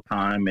of all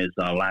time is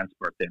Lance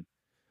Burton.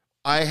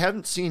 I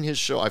haven't seen his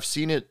show. I've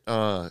seen it.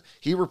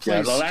 He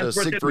replaced Lance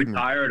Burton Siegfried.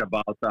 Retired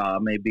about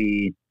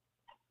maybe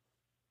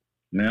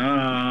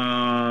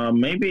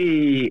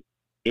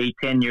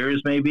 8-10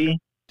 years, maybe.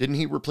 Didn't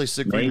he replace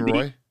Siegfried and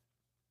Roy?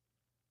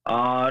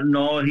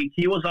 No,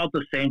 he was out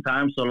the same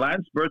time. So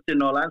Lance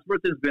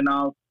Burton's been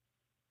out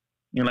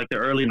in like the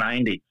early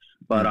 90s.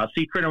 But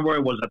Siegfried and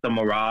Roy was at the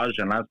Mirage,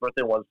 and Lance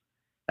Burton was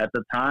at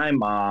the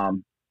time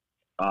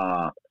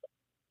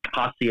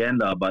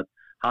Hacienda, but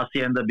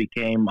Hacienda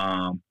became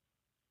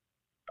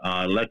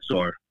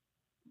Lexor.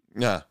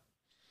 Yeah.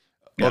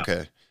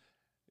 Okay.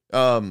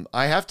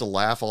 I have to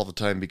laugh all the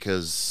time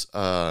because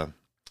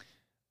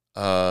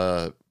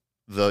the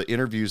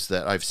interviews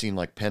that I've seen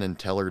like Penn and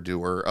Teller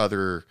do or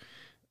other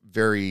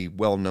very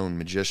well-known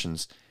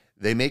magicians,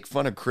 they make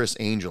fun of Chris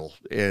Angel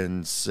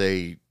and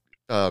say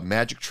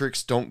magic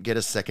tricks don't get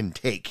a second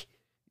take,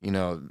 you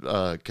know,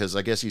 because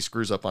I guess he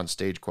screws up on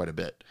stage quite a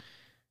bit.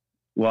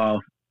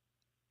 Well,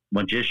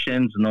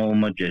 magicians know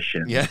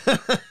magicians. Yeah.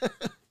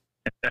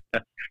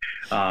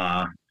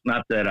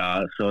 Not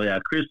that, so yeah,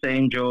 Chris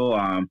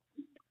Angel,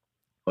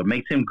 what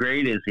makes him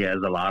great is he has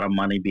a lot of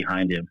money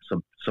behind him,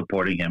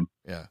 supporting him.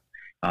 Yeah.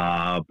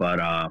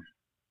 But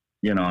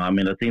you know, I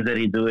mean, the things that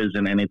he do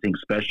isn't anything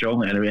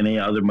special, and any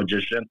other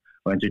magician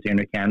or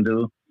entertainer can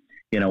do.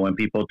 You know, when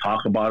people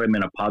talk about him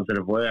in a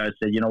positive way, I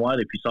said, you know what?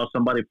 If you saw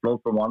somebody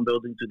float from one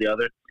building to the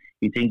other,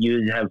 you think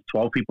you'd have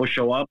 12 people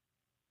show up,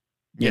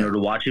 you know, to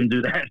watch him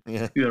do that?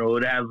 Yeah. You know,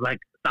 it has like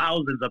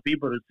thousands of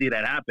people to see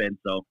that happen.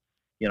 So,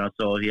 you know,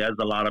 so he has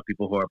a lot of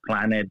people who are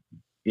planted,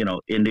 you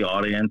know, in the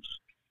audience,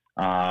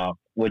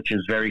 which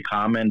is very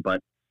common, but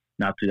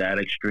not to that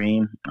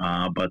extreme.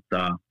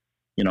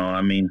 You know,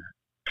 I mean,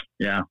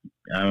 yeah,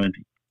 I mean,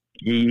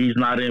 he's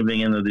not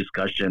even in the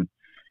discussion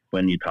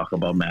when you talk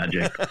about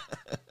magic.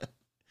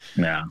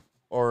 Yeah.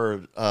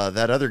 Or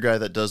that other guy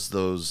that does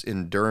those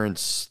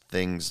endurance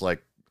things,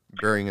 like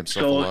burying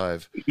himself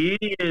alive. He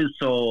is,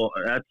 so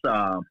that's,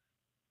 God,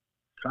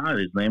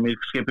 his name is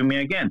escaping me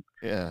again.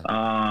 Yeah.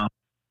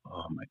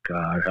 Oh my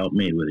God, help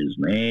me with his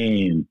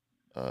name.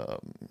 Let's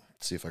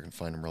see if I can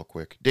find him real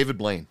quick. David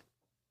Blaine.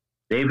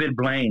 David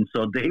Blaine.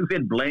 So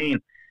David Blaine,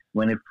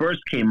 when it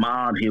first came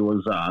out, he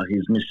was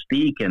his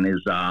mystique and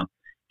his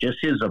just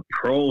his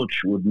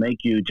approach would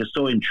make you just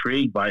so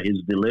intrigued by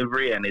his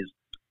delivery and his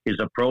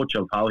approach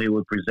of how he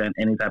would present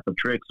any type of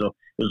trick. So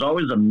it was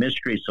always a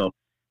mystery. So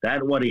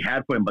that's what he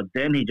had for him. But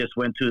then he just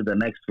went to the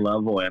next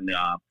level, and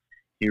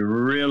he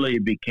really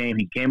became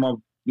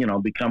of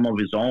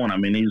his own. I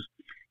mean, he's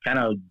kind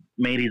of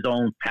made his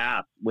own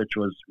path, which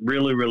was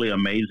really, really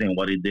amazing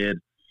what he did.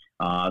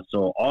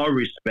 So all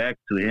respect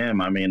to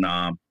him. I mean,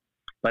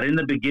 but in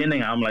the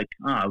beginning, I'm like,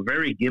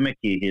 very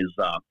gimmicky, his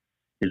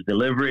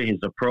delivery, his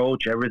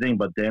approach, everything.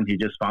 But then he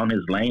just found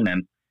his lane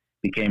and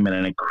became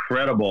an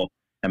incredible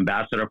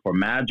ambassador for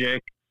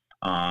magic,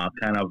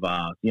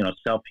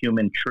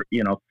 self-human,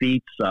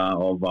 feats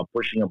of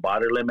pushing a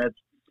body limits,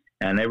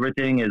 and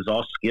everything is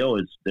all skill.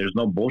 There's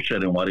no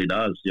bullshit in what he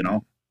does, you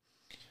know.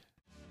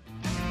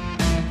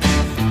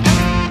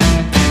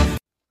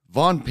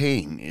 Von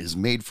Payne is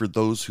made for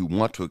those who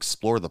want to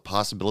explore the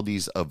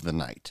possibilities of the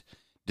night.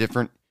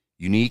 Different,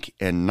 unique,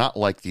 and not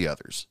like the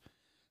others.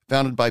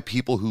 Founded by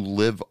people who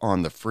live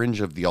on the fringe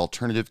of the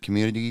alternative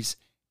communities,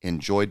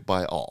 enjoyed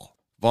by all.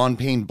 Von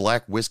Payne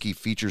Black Whiskey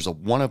features a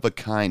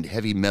one-of-a-kind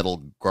heavy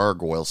metal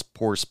gargoyles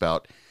pour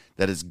spout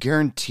that is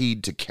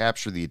guaranteed to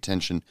capture the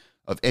attention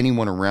of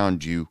anyone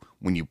around you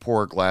when you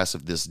pour a glass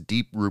of this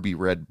deep ruby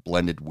red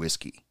blended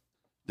whiskey.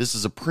 This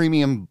is a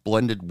premium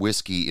blended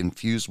whiskey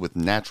infused with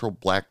natural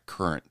black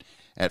currant.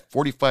 At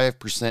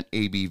 45%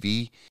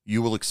 ABV,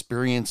 you will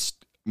experience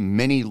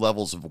many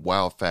levels of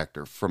wow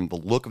factor, from the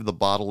look of the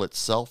bottle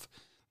itself,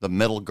 the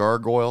metal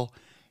gargoyle,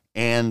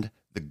 and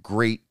the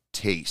great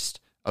taste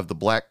of the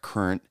black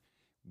currant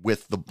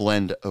with the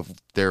blend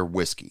of their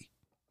whiskey.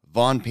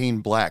 Von Payne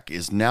Black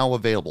is now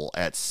available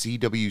at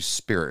CW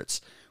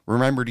Spirits.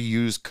 Remember to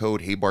use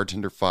code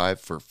HeyBartender5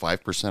 for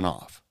 5%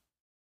 off.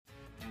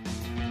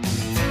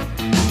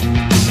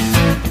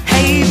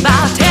 Hey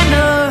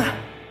bartender.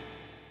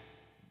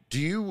 Do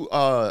you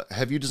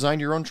have you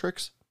designed your own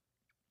tricks?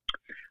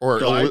 Or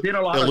so I did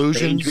a lot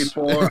illusions? of stage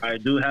before. I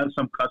do have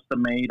some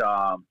custom-made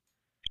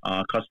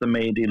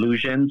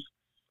illusions.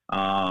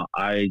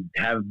 I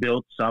have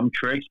built some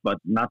tricks, but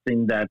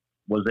nothing that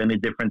was any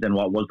different than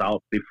what was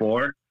out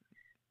before.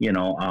 You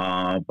know,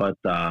 but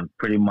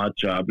pretty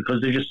much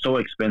because they're just so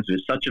expensive.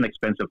 It's such an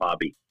expensive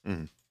hobby.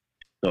 Mm.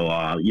 So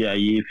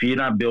if you're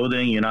not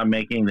building, you're not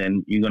making,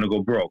 then you're gonna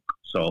go broke.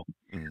 So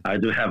I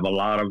do have a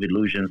lot of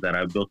illusions that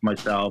I've built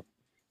myself.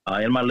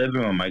 In my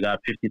living room, I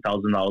got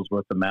 $50,000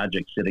 worth of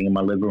magic sitting in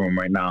my living room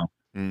right now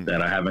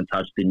that I haven't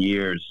touched in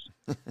years.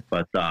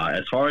 But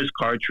as far as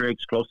card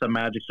tricks, close-up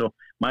magic, so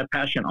my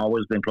passion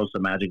always been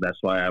close-up magic. That's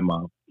why I'm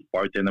a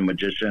bartender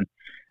magician.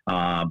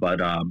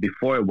 But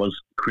before it was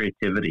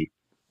creativity,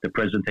 the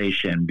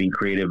presentation, being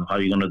creative, how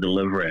you're going to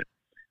deliver it.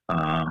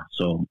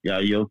 So yeah,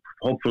 you'll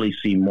hopefully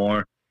see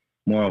more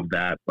of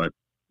that, but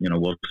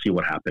we'll see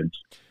what happens.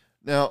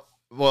 Now,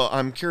 well,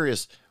 I'm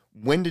curious,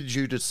 when did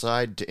you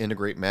decide to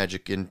integrate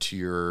magic into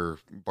your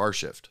bar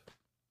shift?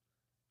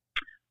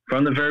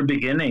 From the very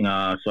beginning.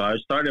 So I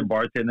started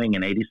bartending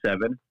in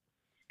 87.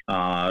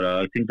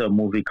 I think the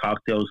movie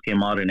Cocktails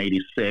came out in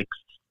 86.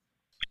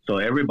 So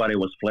everybody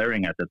was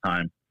flaring at the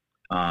time.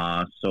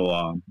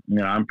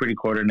 I'm pretty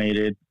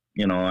coordinated,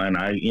 and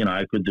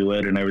I could do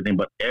it and everything,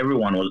 but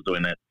everyone was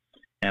doing it.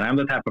 And I'm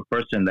the type of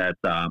person that,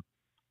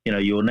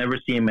 you'll never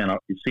see me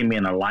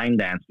in a line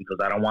dance because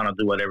I don't want to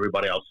do what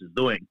everybody else is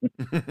doing.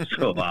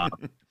 So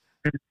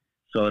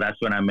that's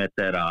when I met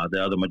the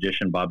other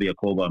magician, Bobby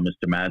Acoba,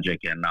 Mr.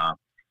 Magic, and,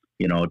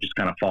 just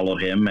kind of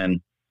followed him.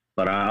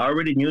 But I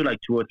already knew like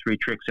 2 or 3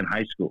 tricks in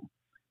high school,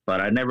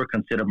 but I never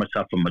considered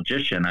myself a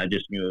magician. I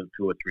just knew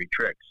 2 or 3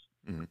 tricks.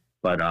 Mm-hmm.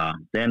 But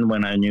then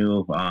when I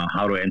knew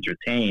how to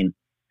entertain,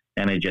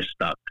 and it just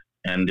stuck.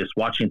 And just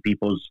watching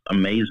people's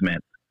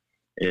amazement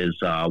is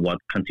what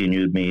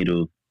continued me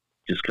to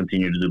just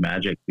continue to do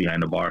magic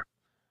behind the bar.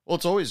 Well,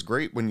 it's always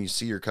great when you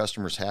see your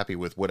customers happy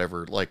with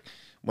whatever, like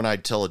when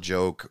I'd tell a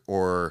joke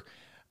or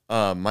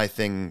my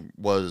thing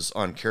was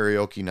on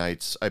karaoke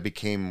nights, I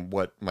became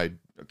what my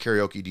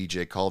karaoke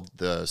DJ called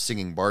the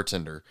singing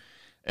bartender.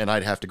 And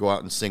I'd have to go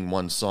out and sing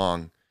one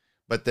song,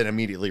 but then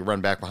immediately run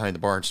back behind the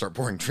bar and start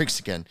pouring drinks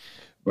again.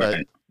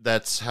 Right.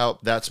 But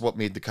that's what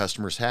made the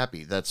customers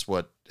happy. That's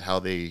how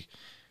they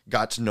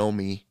got to know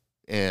me,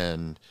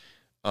 and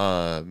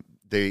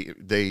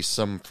they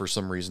for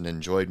some reason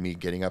enjoyed me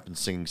getting up and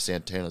singing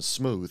Santana's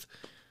Smooth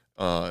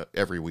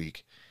every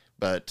week.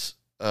 But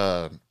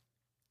when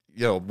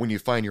you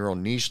find your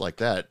own niche like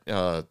that,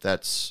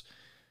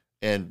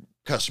 and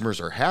customers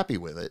are happy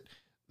with it,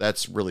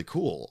 that's really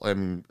cool. I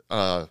mean,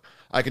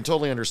 I can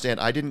totally understand.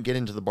 I didn't get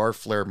into the bar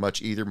flair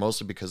much either,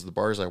 mostly because the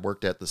bars I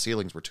worked at, the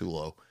ceilings were too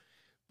low.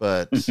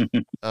 But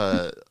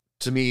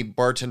to me,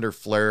 bartender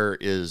flair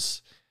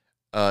is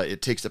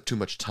it takes up too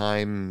much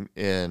time.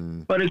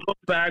 But it goes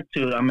back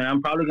to,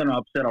 I'm probably going to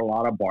upset a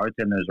lot of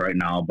bartenders right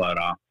now, but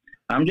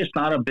I'm just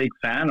not a big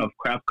fan of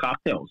craft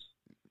cocktails.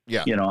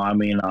 Yeah.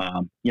 I'm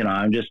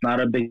just not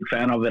a big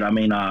fan of it.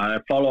 I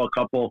follow a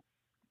couple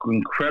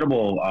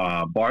incredible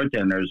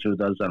bartenders who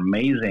does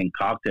amazing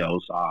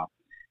cocktails.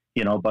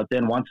 But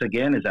then once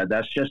again,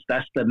 that's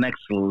the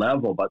next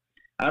level. But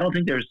I don't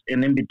think there's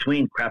an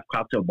in-between craft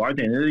cocktail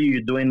bartender. Either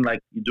you're doing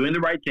the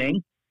right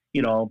thing,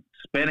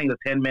 spending the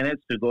 10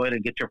 minutes to go ahead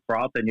and get your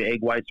froth and your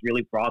egg whites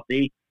really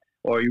frothy,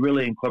 or you're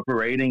really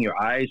incorporating your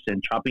ice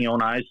and chopping your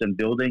own ice and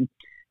building,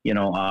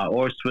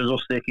 or swizzle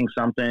sticking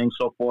something,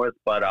 so forth.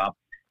 But,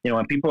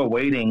 when people are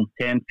waiting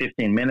 10,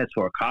 15 minutes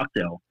for a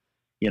cocktail,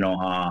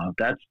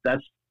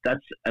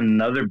 that's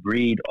another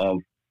breed of,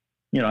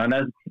 and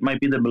that might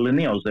be the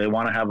millennials. They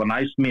want to have a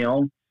nice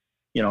meal,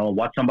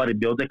 watch somebody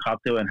build a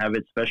cocktail and have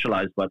it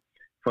specialized. But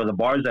for the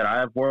bars that I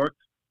have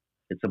worked,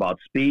 it's about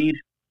speed,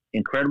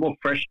 incredible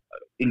fresh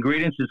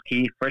ingredients is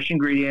key, fresh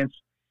ingredients,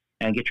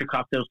 and get your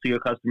cocktails to your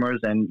customers.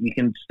 And you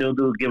can still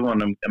give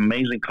them an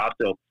amazing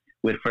cocktail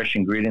with fresh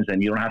ingredients,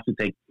 and you don't have to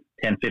take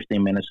 10,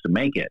 15 minutes to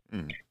make it,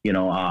 and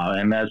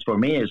as for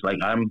me, it's like,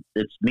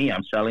 it's me,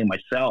 I'm selling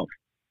myself,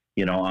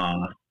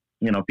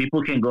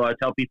 people can go, I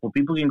tell people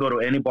can go to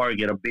any bar,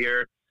 get a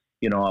beer,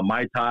 a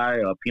Mai Tai,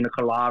 a pina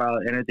colada,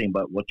 anything.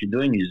 But what you're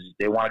doing is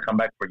they want to come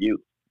back for you.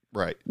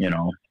 Right.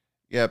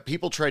 Yeah.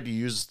 People tried to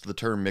use the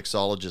term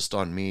mixologist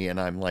on me, and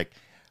I'm like,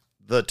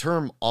 the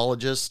term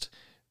ologist,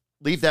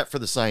 leave that for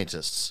the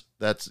scientists.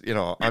 That's,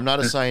 I'm not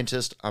a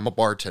scientist. I'm a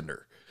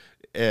bartender.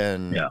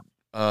 And,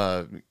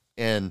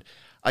 and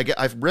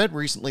I've read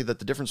recently that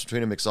the difference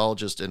between a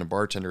mixologist and a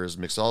bartender is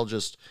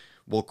mixologist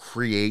will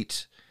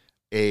create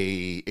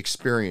a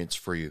experience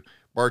for you.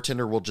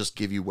 Bartender will just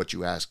give you what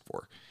you ask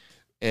for.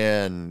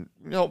 And,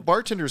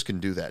 bartenders can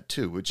do that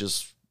too, which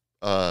is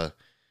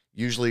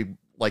usually,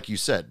 like you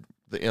said,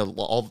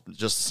 all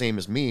just the same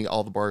as me,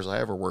 all the bars I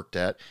ever worked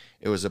at,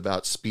 it was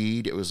about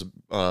speed. It was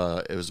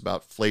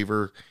about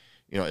flavor.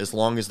 As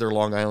long as their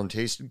Long Island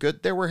tasted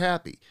good, they were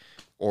happy.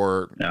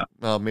 Or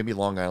maybe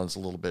Long Island's a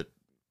little bit,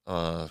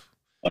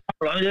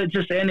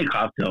 just any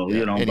cocktail,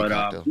 any but,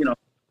 cocktail.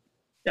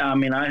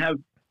 I have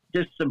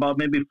just about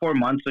maybe 4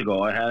 months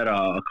ago, I had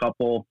a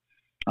couple,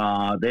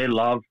 they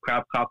love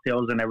craft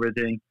cocktails and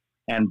everything.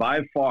 And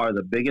by far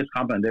the biggest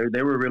compliment,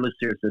 they were really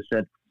serious. They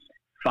said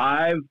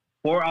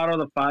 4 out of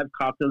the 5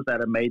 cocktails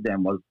that I made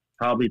them was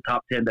probably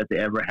top 10 that they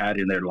ever had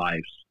in their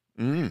lives.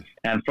 Mm.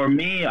 And for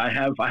me, I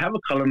have a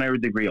culinary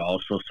degree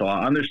also, so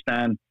I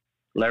understand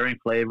layering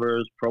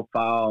flavors,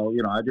 profile,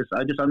 I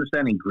just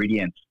understand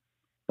ingredients.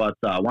 But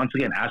once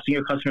again, asking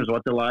your customers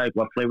what they like,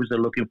 what flavors they're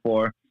looking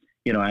for,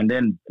 and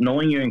then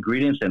knowing your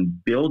ingredients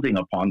and building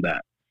upon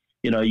that.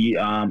 You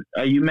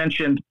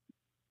mentioned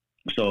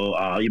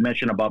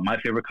about my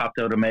favorite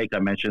cocktail to make. I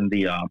mentioned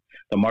the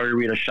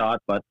margarita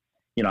shot, but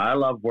I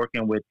love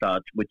working with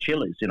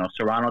chilies,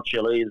 Serrano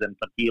chilies and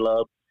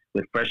tequila,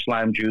 with fresh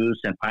lime juice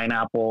and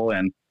pineapple,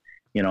 and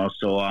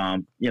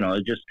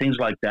just things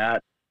like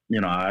that.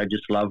 I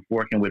just love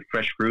working with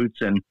fresh fruits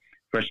and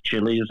fresh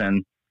chilies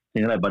and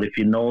things like that. But if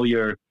you know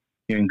your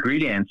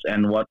ingredients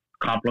and what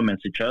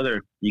complements each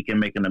other, you can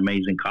make an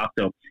amazing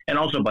cocktail. And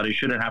also, but it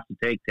shouldn't have to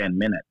take 10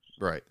 minutes.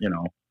 Right.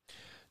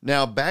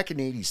 Now, back in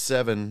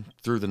 87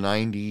 through the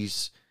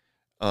 90s,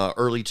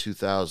 early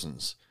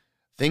 2000s,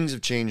 things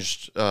have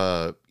changed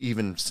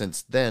even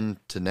since then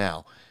to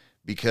now,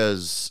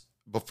 because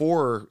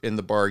before in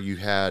the bar you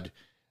had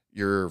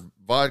your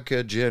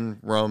vodka, gin,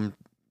 rum,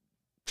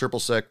 triple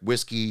sec,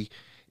 whiskey.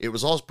 It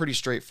was all pretty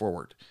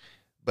straightforward.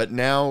 But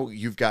now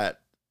you've got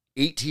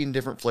 18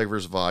 different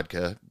flavors of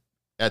vodka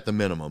at the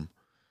minimum.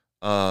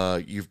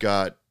 You've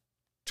got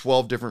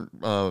 12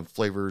 different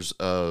flavors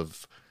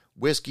of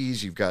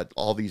whiskeys. You've got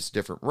all these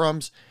different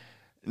rums.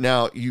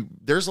 Now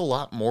there's a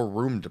lot more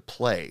room to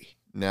play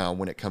now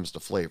when it comes to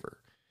flavor,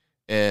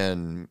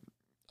 and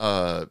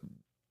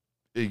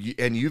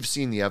you've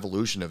seen the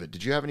evolution of it.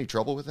 Did you have any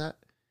trouble with that?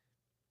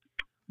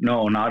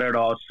 No, not at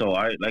all. So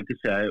like I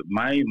said,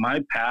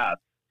 my path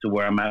to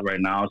where I'm at right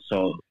now.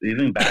 So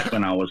even back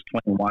when I was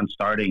 21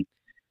 starting,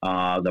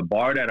 the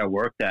bar that I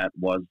worked at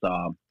was,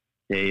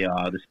 they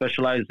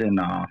specialize in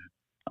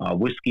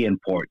whiskey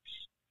and ports.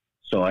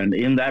 So, and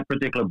in that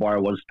particular bar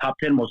was top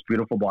 10 most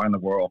beautiful bar in the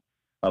world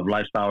of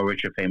Lifestyle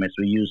Rich and Famous.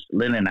 We used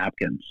linen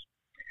napkins.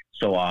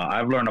 So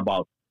I've learned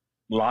about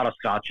a lot of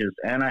scotches,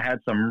 and I had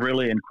some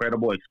really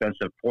incredible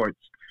expensive ports.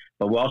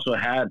 But we also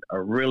had a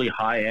really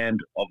high end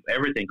of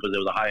everything because it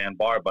was a high end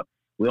bar. But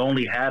we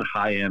only had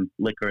high end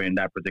liquor in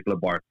that particular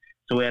bar.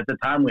 So at the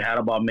time we had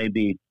about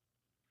maybe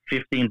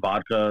 15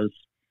 vodkas,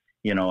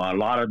 a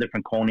lot of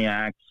different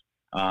cognacs,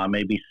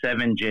 maybe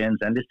 7 gins.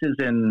 And this is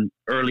in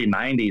early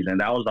 90s, and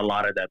that was a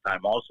lot at that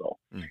time also.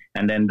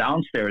 And then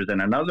downstairs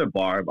in another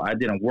bar, I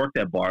didn't work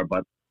that bar,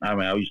 but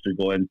I used to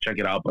go and check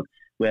it out. But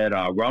we had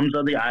rums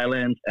of the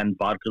islands and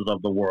vodkas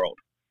of the world.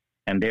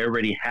 And they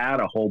already had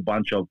a whole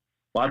bunch of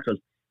vodkas.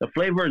 The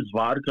flavors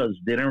vodkas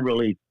didn't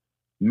really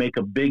make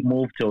a big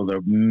move till the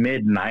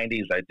mid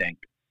 90s, I think,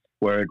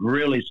 where it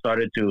really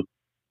started to,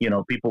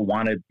 people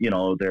wanted,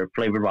 their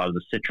flavored vodka,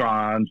 the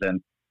citrons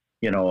and,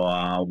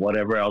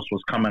 whatever else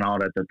was coming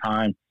out at the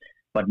time.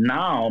 But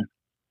now,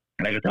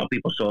 and I can tell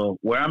people, so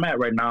where I'm at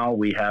right now,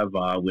 we have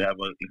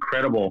an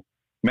incredible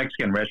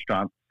Mexican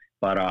restaurant,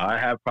 but I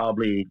have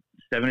probably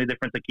 70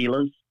 different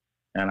tequilas,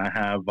 and I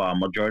have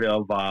majority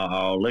of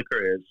our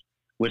liquor is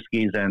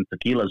whiskeys and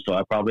tequilas. So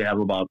I probably have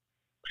about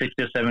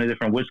 60 or 70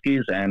 different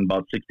whiskeys and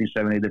about 60,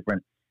 70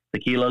 different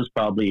tequilas,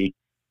 probably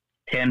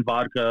 10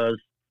 vodkas,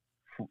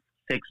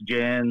 6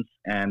 gins,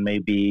 and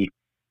maybe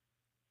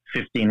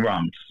 15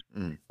 rums.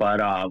 But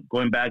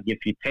going back, if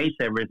you taste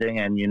everything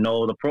and you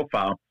know the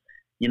profile,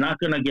 you're not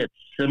going to get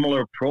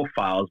similar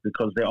profiles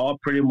because they're all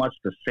pretty much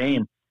the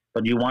same.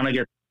 But you want to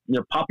get,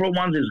 the popular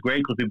ones is great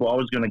because people are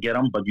always going to get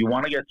them, but you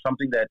want to get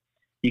something that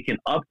you can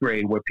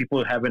upgrade where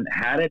people haven't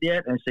had it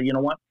yet and say, you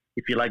know what,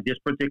 if you like this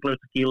particular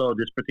tequila or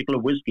this particular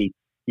whiskey,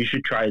 you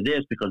should try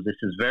this because this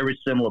is very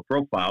similar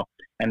profile.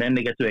 And then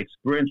they get to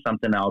experience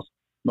something else,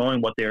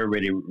 knowing what they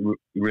already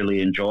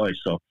really enjoy.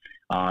 So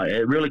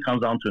it really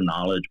comes down to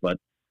knowledge, but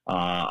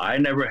I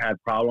never had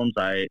problems.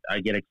 I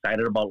get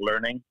excited about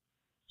learning.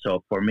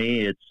 So for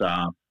me, it's,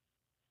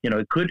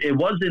 it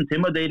was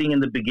intimidating in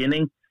the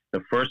beginning.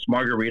 The first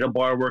margarita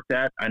bar I worked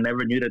at, I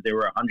never knew that there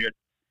were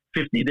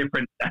 150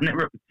 different, I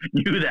never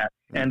knew that.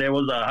 And there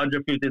was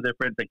 150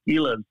 different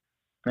tequilas.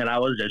 And I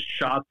was just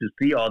shocked to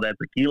see all that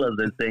tequilas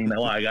and saying,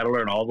 oh, I got to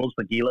learn all those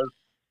tequilas.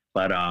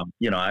 But, I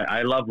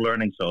love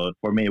learning. So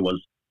for me, it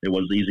was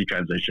an easy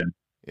transition.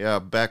 Yeah.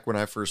 Back when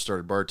I first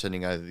started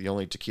bartending, the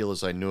only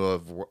tequilas I knew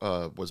of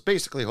was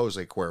basically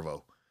Jose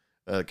Cuervo,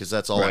 because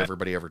that's all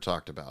everybody ever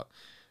talked about.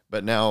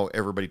 But now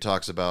everybody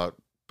talks about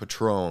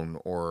Patron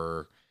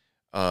or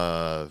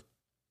Cabo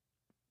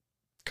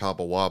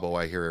Wabo,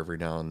 I hear every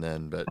now and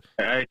then. But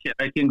I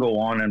can go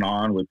on and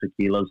on with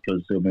tequilas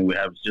because we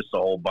have just a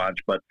whole bunch.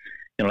 But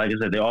like I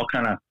said, they all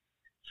kind of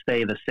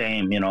stay the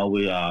same. We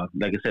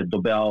like I said,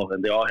 Dobel,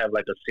 and they all have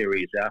like a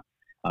series. Yeah,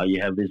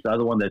 you have this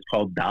other one that's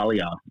called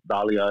Dahlia.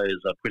 Dahlia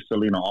is a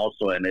Cristalino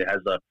also, and it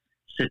has a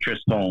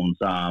citrus tones.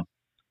 Like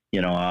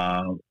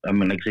I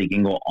say, you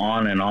can go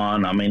on and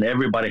on.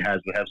 Everybody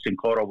has. We have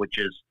Cincoro, which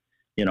is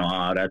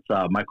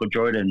that's Michael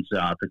Jordan's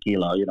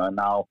tequila.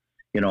 Now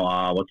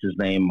what's his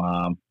name?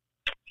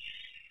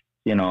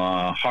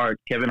 Hart.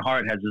 Kevin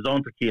Hart has his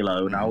own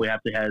tequila. Now we have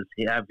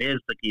have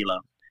his tequila.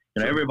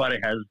 Everybody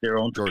has their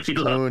own George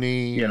tequila.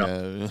 Clooney.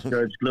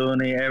 George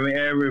Clooney.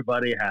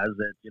 Everybody has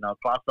it.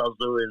 Clase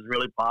Azul is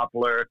really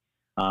popular.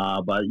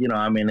 But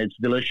it's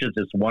delicious.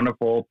 It's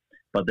wonderful.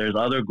 But there's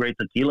other great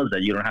tequilas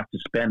that you don't have to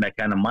spend that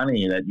kind of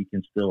money that you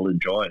can still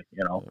enjoy.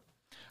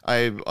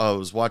 I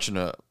was watching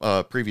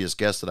a previous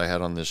guest that I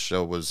had on this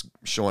show was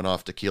showing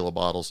off tequila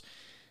bottles.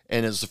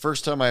 And it's the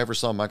first time I ever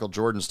saw Michael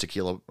Jordan's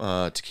tequila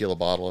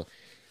bottle,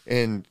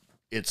 and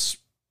it's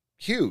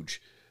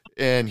huge.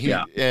 And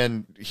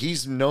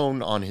he's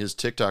known on his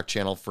TikTok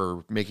channel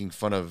for making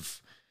fun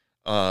of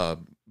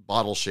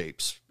bottle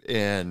shapes.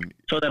 And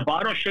so the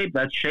bottle shape,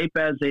 that's shaped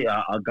as an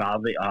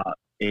agave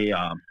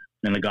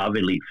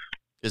leaf.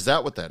 Is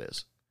that what that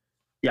is?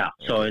 Yeah.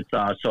 So it's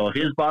so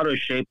his bottle is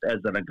shaped as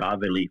an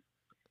agave leaf.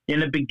 In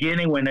the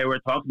beginning, when they were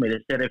talking to me,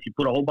 they said if you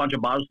put a whole bunch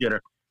of bottles together,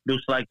 it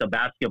looks like the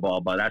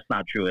basketball, but that's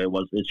not true.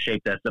 It's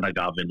shaped as an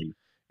agave leaf.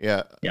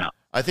 Yeah. Yeah.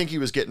 I think he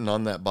was getting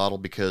on that bottle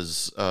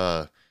because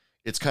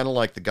it's kind of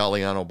like the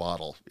Galliano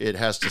bottle. It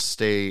has to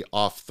stay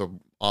off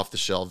the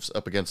shelves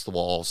up against the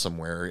wall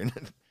somewhere.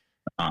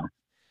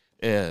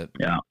 And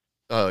yeah.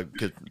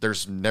 'Cause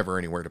there's never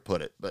anywhere to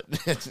put it, but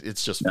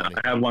it's just funny.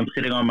 I have one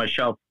sitting on my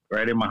shelf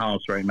right in my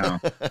house right now.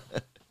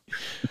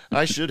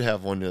 I should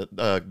have one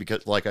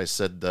because, like I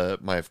said,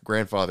 my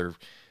grandfather,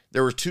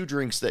 there were 2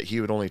 drinks that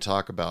he would only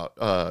talk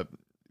about.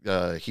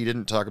 He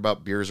didn't talk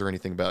about beers or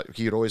anything about.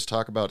 He would always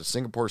talk about a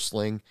Singapore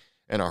Sling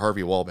and a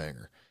Harvey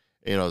Wallbanger.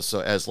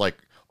 So as like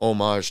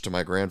homage to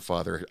my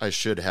grandfather, I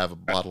should have a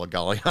bottle of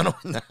Galliano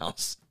in the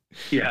house.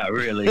 Yeah,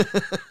 really.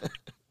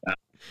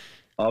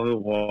 Harvey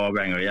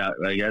Wallbanger. Yeah,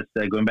 I guess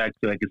going back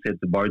to, like I said,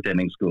 the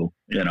bartending school.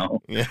 Yeah.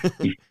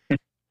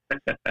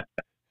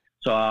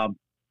 So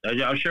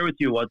I'll share with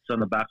you what's on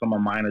the back of my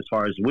mind as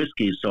far as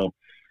whiskey. So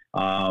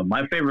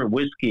my favorite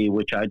whiskey,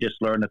 which I just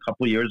learned a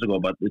couple years ago,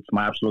 but it's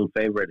my absolute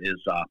favorite, is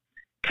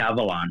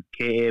Kavalan,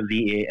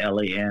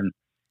 Kavalan,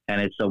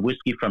 and it's a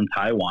whiskey from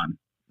Taiwan,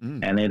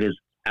 and it is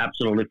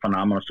absolutely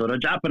phenomenal. So the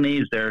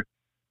Japanese, they're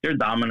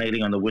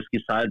dominating on the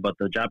whiskey side, but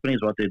the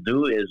Japanese, what they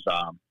do is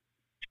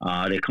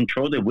they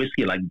control the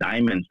whiskey like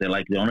diamonds. They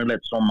only let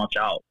so much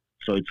out,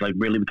 so it's like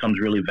really becomes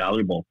really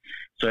valuable.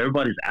 So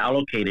everybody's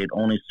allocated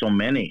only so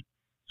many.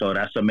 So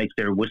that's what makes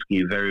their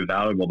whiskey very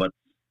valuable. But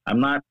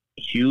I'm not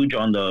huge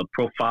on the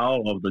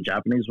profile of the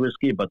Japanese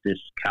whiskey, but this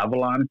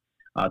Kavalan,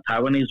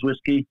 Taiwanese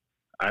whiskey,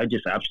 I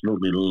just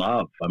absolutely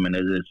love. I mean,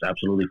 it is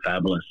absolutely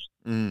fabulous.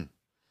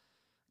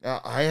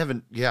 I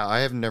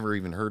have never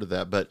even heard of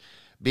that, but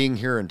being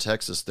here in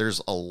Texas,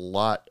 there's a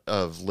lot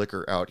of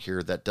liquor out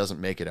here that doesn't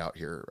make it out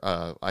here.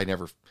 I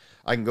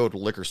can go to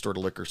liquor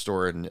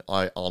store and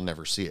I'll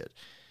never see it.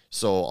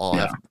 So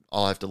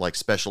I'll have to like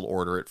special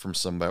order it from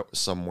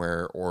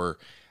somewhere or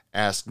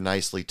ask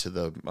nicely to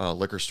the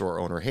liquor store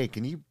owner, hey,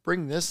 can you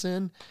bring this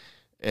in?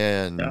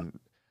 And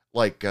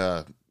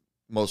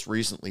most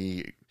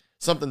recently,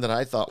 something that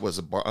I thought was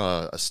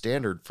a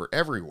standard for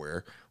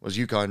everywhere was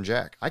Yukon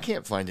Jack. I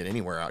can't find it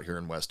anywhere out here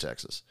in West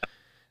Texas.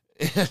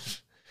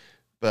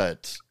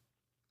 But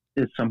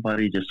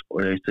somebody just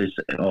ordered,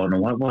 oh no,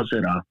 what was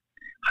it?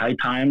 High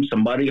Times?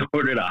 Somebody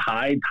ordered a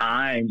High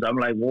Times. I'm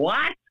like,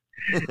 what?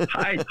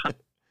 High Times?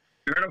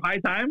 You heard of High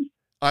Times?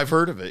 I've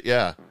heard of it,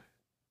 yeah.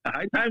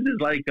 High Times is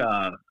like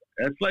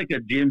that's like a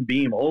Jim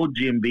Beam, old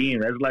Jim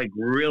Beam. That's like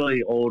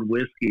really old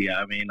whiskey.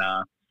 I mean,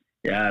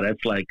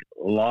 that's like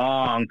a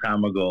long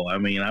time ago. I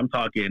mean, I'm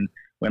talking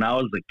when I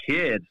was a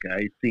kid,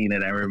 I seen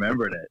it, I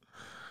remembered it.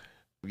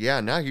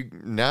 Yeah, now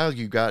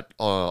you got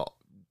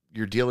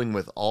you're dealing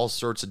with all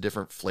sorts of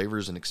different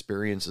flavors and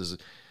experiences.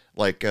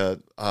 Like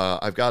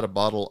I've got a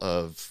bottle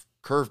of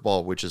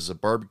Curveball, which is a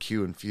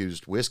barbecue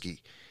infused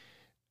whiskey,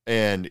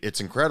 and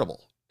it's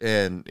incredible.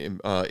 And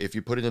if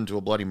you put it into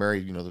a Bloody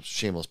Mary, the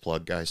shameless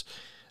plug, guys.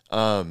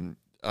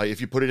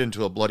 If you put it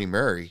into a Bloody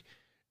Mary,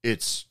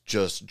 it's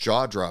just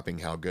jaw dropping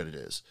how good it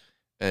is.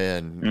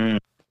 And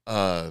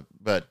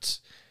but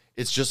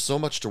it's just so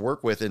much to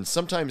work with. And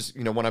sometimes,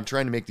 when I'm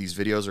trying to make these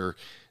videos or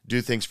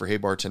do things for Hey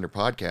Bartender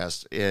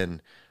podcast,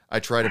 and I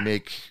try to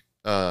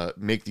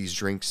make these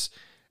drinks,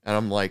 and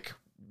I'm like,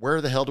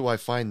 where the hell do I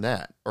find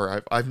that?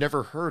 Or I've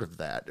never heard of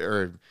that.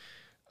 Or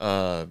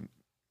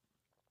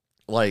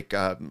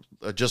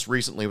just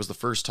recently was the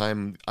first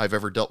time I've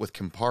ever dealt with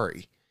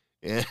Campari.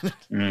 Yeah.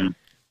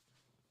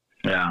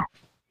 Yeah.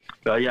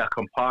 Yeah,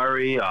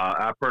 Campari,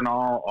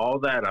 Aperol, all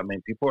that. I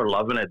mean, people are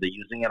loving it. They're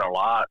using it a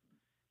lot.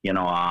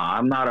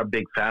 I'm not a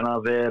big fan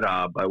of it,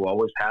 but we'll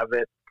always have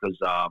it because,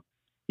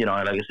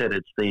 like I said,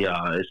 it's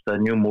the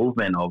new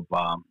movement of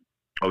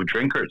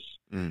drinkers.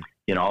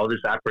 All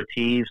these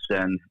aperitifs,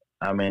 and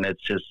I mean,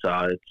 it's just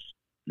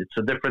it's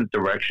a different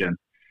direction.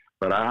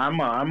 But I'm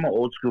an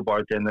old school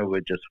bartender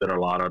with a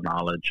lot of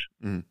knowledge.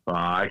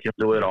 I can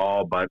do it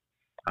all, but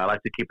I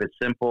like to keep it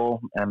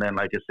simple. And then,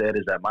 like I said,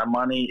 is that my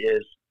money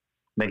is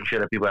making sure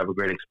that people have a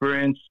great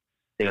experience.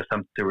 They have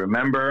something to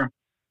remember.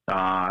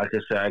 Like I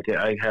said,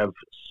 I have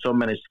so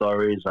many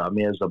stories.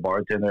 Me as a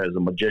bartender, as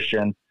a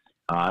magician,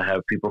 I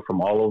have people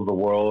from all over the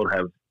world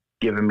have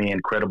given me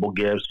incredible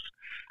gifts.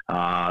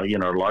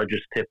 The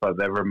largest tip I've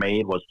ever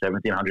made was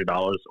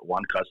 $1,700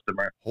 one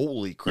customer.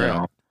 Holy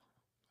crap.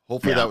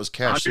 Hopefully that was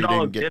cash so you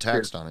didn't get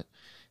taxed on it.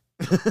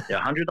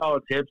 Yeah,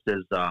 $100 tips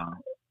is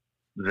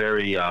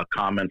very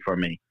common for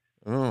me.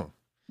 Oh,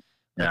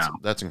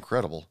 that's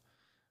incredible.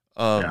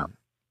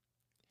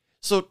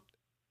 So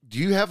do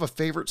you have a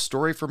favorite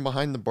story from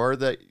behind the bar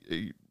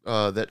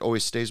that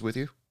always stays with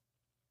you?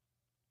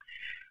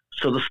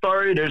 So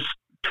there's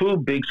 2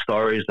 big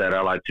stories that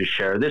I like to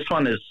share. This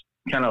one is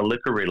kind of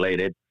liquor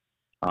related.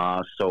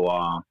 So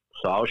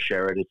I'll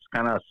share it. It's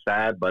kind of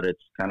sad, but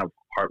it's kind of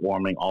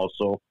heartwarming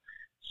also.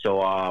 So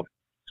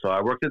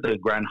I worked at the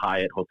Grand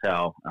Hyatt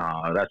Hotel.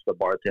 That's the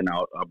bar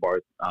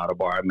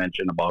I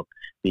mentioned about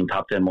being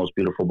top 10 most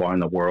beautiful bar in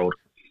the world.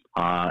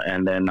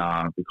 And then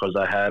because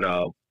I had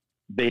a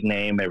big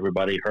name,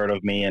 everybody heard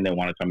of me and they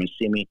wanted to come and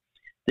see me.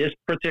 This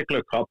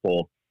particular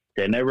couple,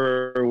 they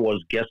never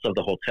was guests of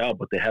the hotel,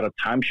 but they had a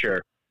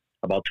timeshare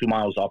about 2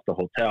 miles off the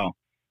hotel.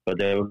 But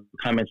they would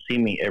come and see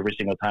me every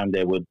single time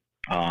they would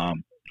go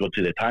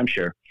to the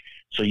timeshare.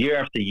 So year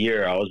after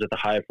year, I was at the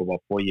Hyatt for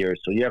about 4 years.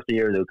 So year after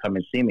year, they would come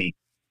and see me.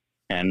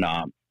 And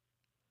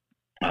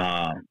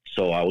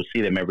so I would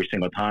see them every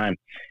single time.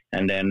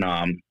 And then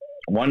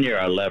one year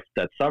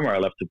that summer, I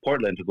left to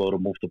Portland to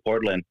move to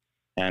Portland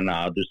and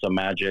do some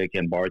magic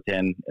and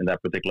bartend in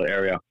that particular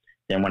area.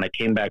 Then when I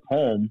came back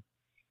home,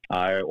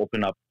 I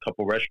opened up a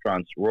couple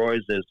restaurants.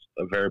 Roy's is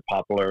a very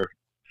popular,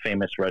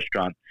 famous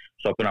restaurant.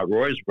 So I opened up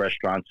Roy's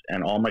restaurants,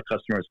 and all my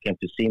customers came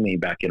to see me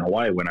back in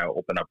Hawaii when I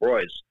opened up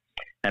Roy's.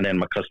 And then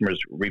my customers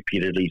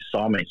repeatedly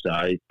saw me. So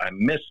I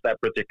missed that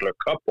particular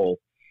couple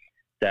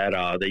that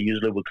they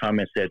usually would come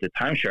and stay at the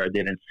timeshare. I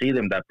didn't see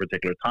them that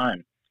particular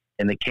time.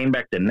 And they came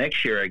back the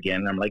next year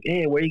again. And I'm like,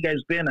 hey, where you guys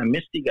been? I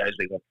missed you guys.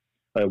 They go,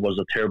 it was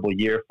a terrible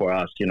year for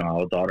us.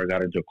 Our daughter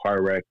got into a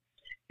car wreck.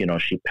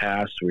 She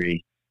passed.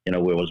 It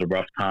was a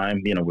rough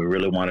time. We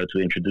really wanted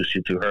to introduce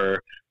you to her,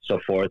 so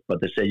forth. But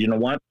they said, you know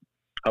what?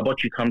 How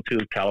about you come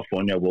to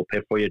California? We'll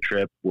pay for your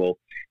trip. We'll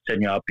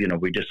send you up.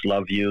 We just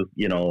love you.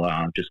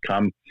 Just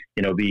come.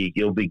 It'll be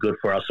good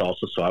for us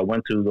also. So I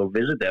went to go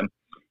visit them,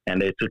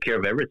 and they took care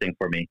of everything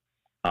for me.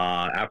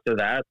 After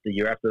that, the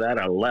year after that,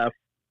 I left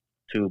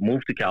to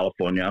move to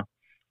California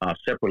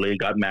separately,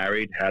 got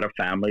married, had a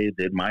family,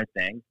 did my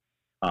thing.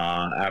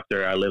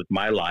 After I lived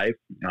my life,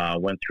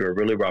 went through a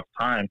really rough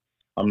time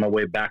on my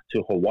way back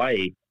to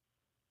Hawaii.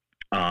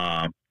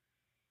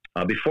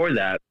 Before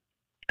that,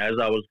 as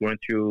I was going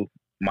through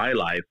my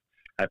life,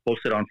 I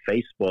posted on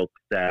Facebook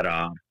that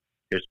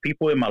there's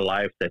people in my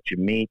life that you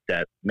meet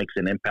that makes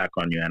an impact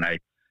on you. And I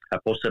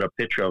posted a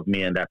picture of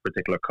me and that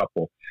particular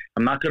couple.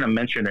 I'm not going to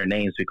mention their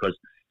names because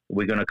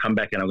we're going to come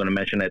back and I'm going to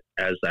mention it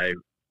as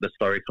the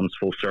story comes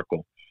full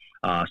circle.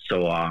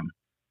 So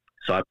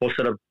I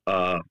posted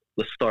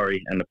the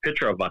story and the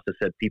picture of us. I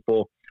said,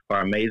 people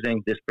are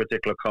amazing. This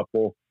particular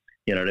couple,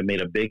 they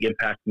made a big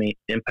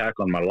impact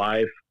on my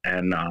life.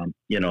 And, and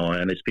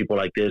it's people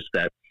like this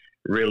that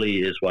really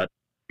is what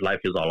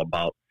life is all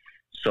about.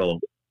 So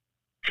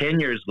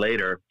 10 years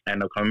later,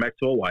 and I'm coming back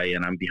to Hawaii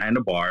and I'm behind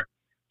the bar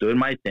doing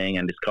my thing.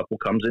 And this couple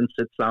comes in,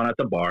 sits down at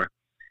the bar.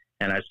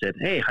 And I said,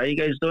 hey, how you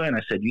guys doing?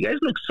 I said, you guys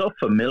look so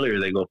familiar.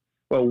 They go,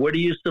 well, where do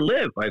you used to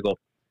live? I go,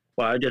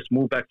 well, I just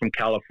moved back from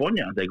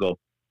California. They go,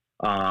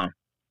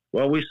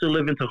 well, we used to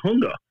live in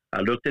Tahunga. I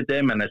looked at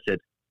them and I said,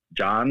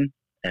 John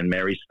and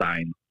Mary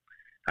Stein.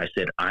 I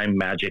said, I'm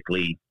Magic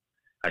Lee.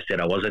 I said,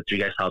 I was at you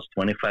guys' house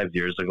 25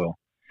 years ago.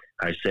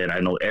 I said, I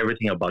know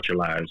everything about your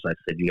lives. I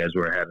said, you guys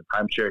had a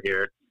timeshare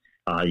here.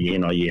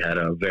 You had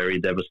a very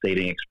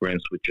devastating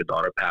experience with your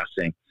daughter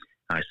passing.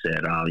 I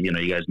said,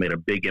 you guys made a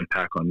big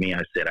impact on me.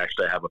 I said,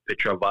 actually, I have a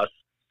picture of us.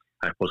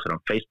 I posted on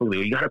Facebook. They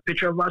go, you got a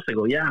picture of us? I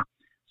go, yeah.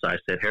 So I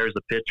said, here's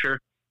the picture,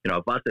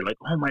 of us. They're like,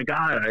 oh my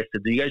God. I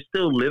said, do you guys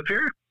still live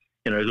here?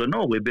 They go,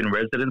 no, we've been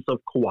residents of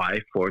Kauai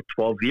for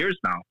 12 years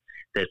now.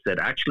 They said,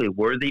 actually,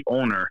 we're the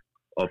owner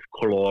of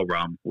Koloa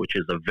Rum, which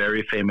is a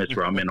very famous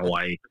rum in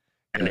Hawaii.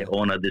 And they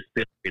own a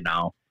distillery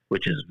now,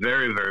 which is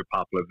very, very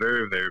popular,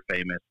 very, very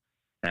famous.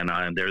 And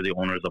they're the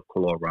owners of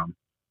Koloa Rum.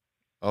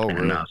 Oh, and,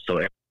 really?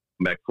 So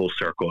back full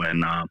circle.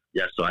 And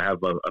so I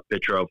have a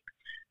picture of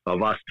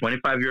us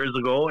 25 years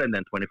ago and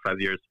then 25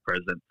 years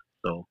present.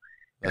 So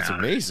that's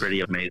amazing. It's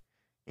pretty amazing.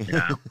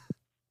 Yeah.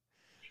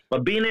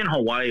 But being in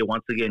Hawaii,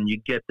 once again, you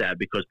get that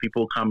because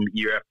people come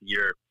year after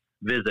year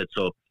visit.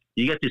 So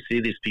you get to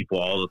see these people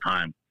all the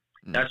time.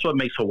 That's what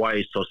makes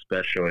Hawaii so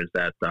special is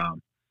that,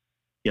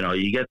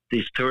 you get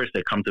these tourists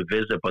that come to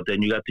visit, but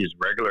then you got these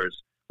regulars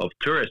of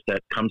tourists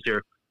that comes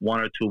here 1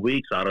 or 2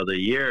 weeks out of the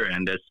year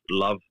and just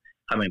love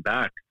coming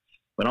back.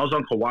 When I was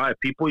on Kauai,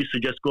 people used to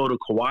just go to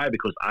Kauai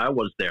because I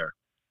was there.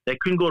 They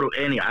couldn't go to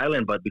any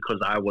island, but because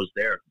I was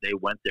there, they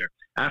went there.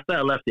 After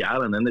I left the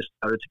island, then they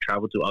started to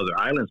travel to other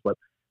islands, but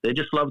they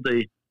just love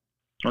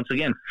once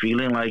again,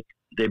 feeling like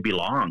they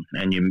belong,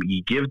 and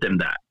you give them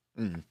that.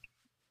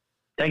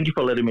 Thank you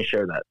for letting me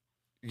share that.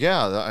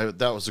 Yeah,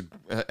 that was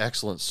an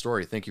excellent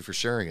story. Thank you for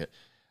sharing it.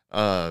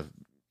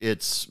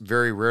 It's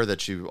very rare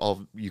that you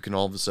can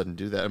all of a sudden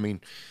do that. I mean,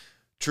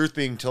 truth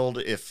being told,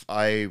 if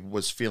I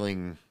was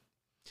feeling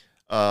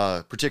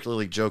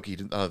particularly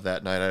jokey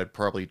that night, I'd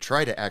probably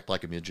try to act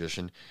like a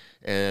magician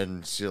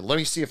and let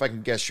me see if I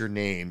can guess your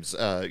names,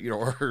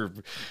 or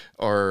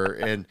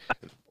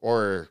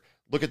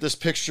look at this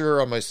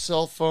picture on my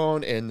cell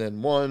phone and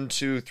then 1,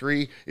 2,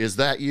 3, is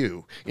that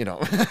you?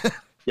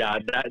 Yeah,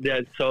 that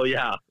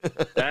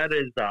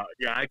is,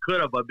 I could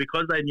have, but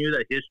because I knew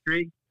the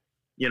history,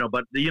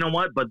 but you know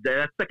what? But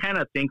that's the kind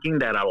of thinking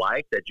that I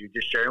like that you're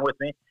just sharing with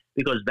me,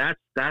 because that's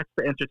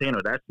the entertainer.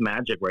 That's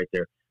magic right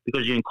there,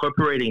 because you're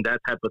incorporating that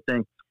type of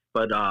thing.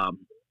 But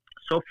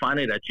so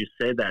funny that you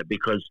say that,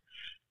 because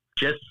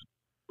just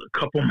a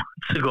couple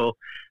months ago,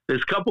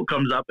 this couple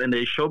comes up and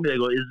they showed me, they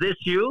go, "Is this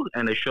you?"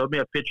 And they showed me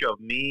a picture of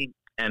me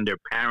and their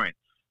parents.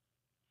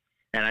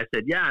 And I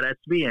said, "Yeah, that's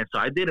me." And so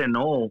I didn't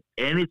know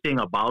anything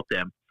about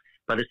them.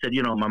 But I said,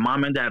 "My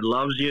mom and dad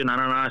loves you." No.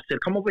 I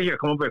said, "Come over here,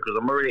 because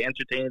I'm already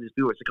entertaining these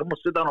people." I said, "Come on,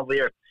 sit down over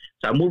here."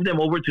 So I moved them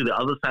over to the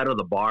other side of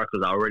the bar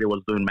because I already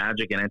was doing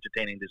magic and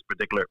entertaining this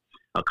particular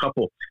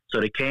couple. So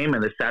they came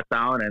and they sat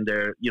down and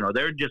they're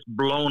just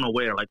blown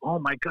away. They're like, "Oh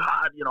my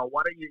God,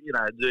 what are you,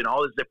 doing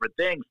all these different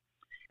things?"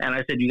 And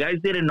I said, "You guys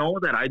didn't know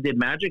that I did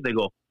magic?" They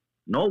go,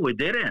 "No, we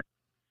didn't."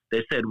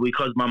 They said,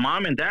 "Because my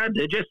mom and dad,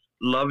 they just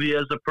love you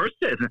as a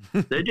person.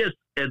 They just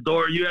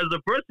adore you as a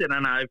person."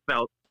 And I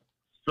felt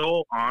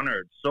so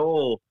honored,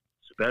 so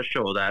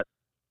special that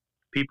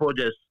people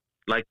just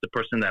like the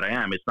person that I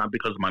am. It's not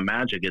because of my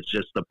magic. It's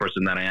just the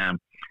person that I am.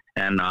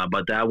 And,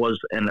 but that was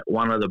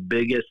one of the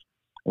biggest,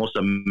 most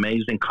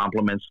amazing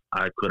compliments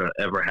I could have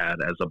ever had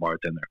as a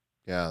bartender.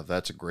 Yeah,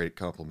 that's a great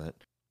compliment.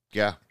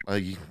 Yeah,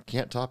 you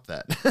can't top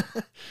that.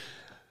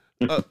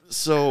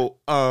 So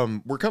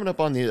we're coming up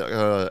on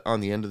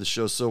the end of the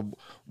show. So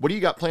what do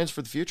you got plans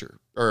for the future?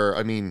 Or,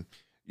 I mean,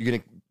 you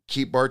going to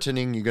keep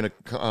bartending? You going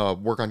to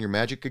work on your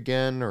magic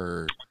again?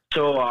 Or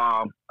so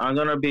I'm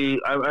going to be,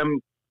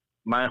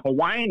 my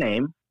Hawaiian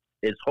name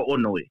is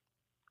Ho'onui,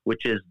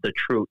 which is the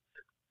truth.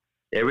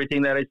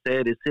 Everything that I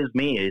said, this is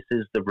me. This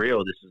is the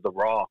real. This is the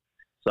raw.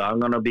 So I'm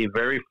going to be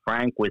very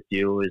frank with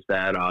you is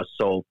that,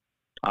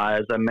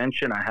 as I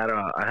mentioned, I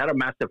had a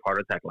massive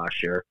heart attack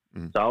last year.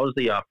 So I was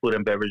the food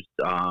and beverage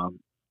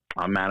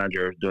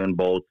manager doing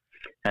both.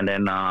 And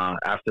then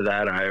after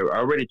that, I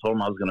already told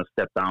him I was going to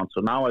step down.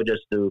 So now I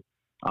just do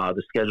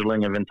the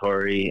scheduling,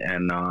 inventory,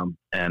 and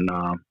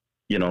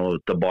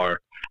the bar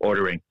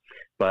ordering.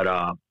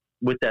 But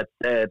with that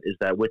said,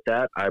 I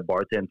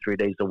bartend 3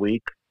 days a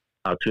week,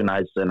 2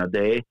 nights in a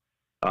day,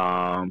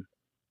 and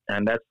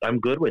I'm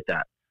good with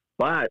that.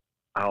 But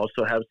I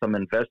also have some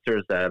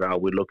investors that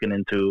we're looking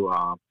into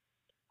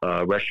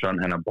a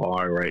restaurant and a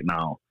bar right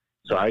now.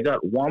 So I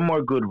got one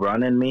more good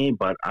run in me,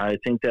 but I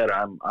think that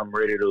I'm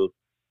ready to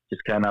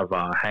just kind of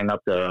hang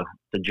up the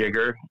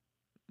jigger,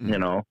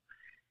 and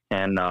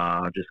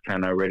just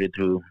kind of ready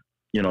to,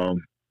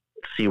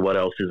 see what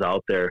else is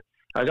out there.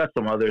 I got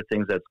some other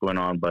things that's going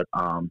on, but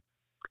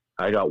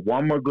I got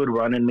one more good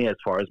run in me as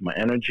far as my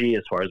energy,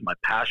 as far as my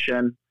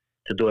passion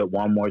to do it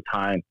one more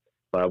time.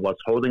 But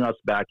what's holding us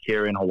back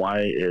here in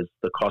Hawaii is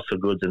the cost of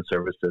goods and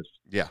services.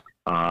 Yeah.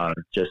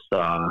 Just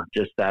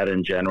that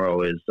in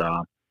general is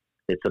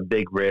it's a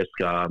big risk.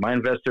 My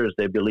investors,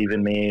 they believe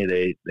in me.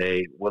 They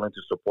willing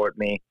to support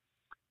me,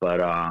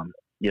 but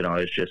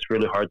it's just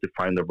really hard to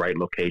find the right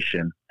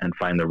location and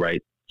find the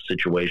right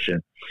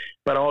situation.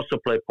 But I also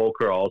play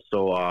poker.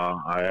 Also,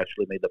 I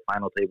actually made the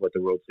final table at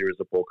the World Series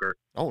of Poker.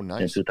 Oh,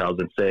 nice. In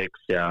 2006.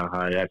 Yeah,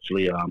 I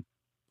actually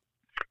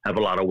have a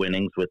lot of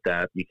winnings with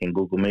that. You can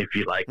Google me if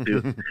you like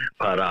to.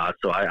 But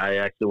so I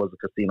actually was a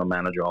casino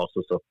manager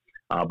also. So,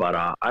 I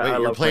you're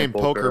love playing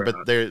poker,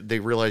 but they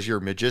realize you're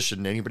a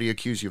magician. Anybody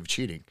accuse you of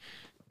cheating?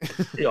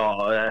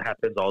 That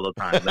happens all the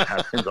time.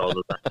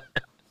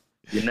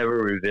 You never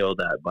reveal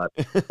that, but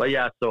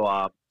yeah. So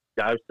I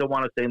still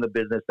want to stay in the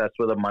business. That's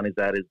where the money's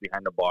at, is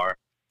behind the bar.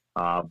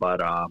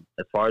 But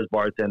as far as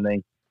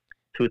bartending,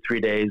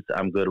 2-3 days,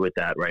 I'm good with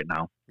that right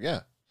now.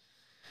 Yeah.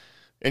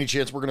 Any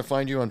chance we're going to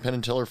find you on Penn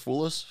and Teller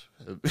Fool Us?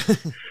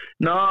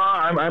 No,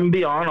 I'm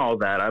beyond all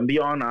that. I'm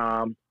beyond,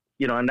 and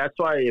that's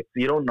why if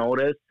you don't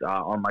notice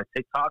on my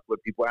TikTok, when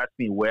people ask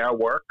me where I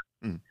work,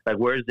 like,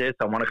 where's this?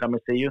 I want to come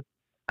and see you.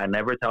 I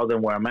never tell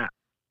them where I'm at.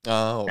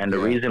 Oh, and the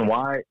reason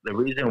why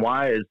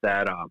is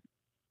that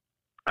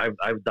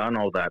I've done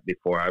all that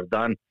before. I've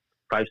done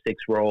 5-6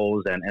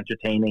 roles and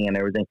entertaining and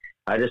everything.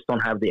 I just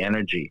don't have the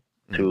energy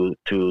to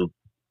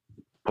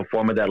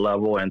perform at that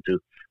level and to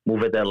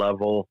move at that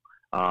level.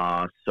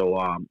 I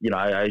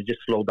just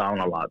slow down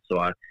a lot. So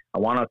I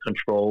want to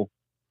control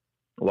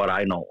what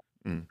I know,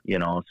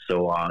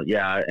 So,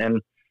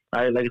 and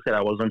like I said,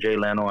 I was on Jay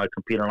Leno. I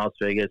competed in Las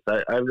Vegas.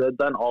 I've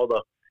done all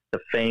the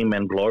fame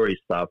and glory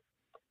stuff.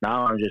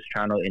 Now I'm just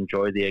trying to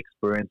enjoy the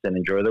experience and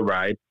enjoy the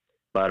ride.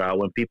 But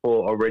when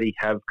people already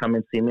have come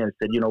and seen me and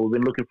said, we've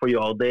been looking for you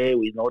all day.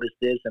 We noticed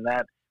this and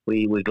that.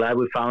 We're glad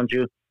we found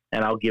you.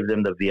 And I'll give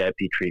them the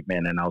VIP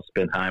treatment, and I'll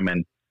spend time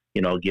and,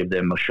 give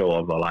them a show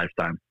of a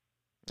lifetime.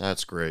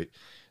 That's great.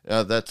 You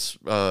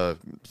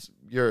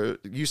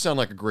sound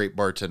like a great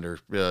bartender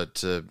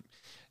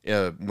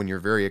when you're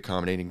very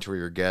accommodating to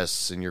your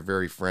guests and you're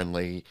very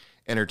friendly,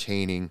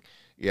 entertaining.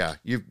 Yeah,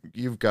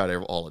 you've got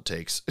all it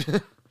takes.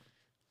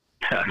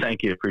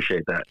 Thank you.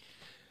 Appreciate that.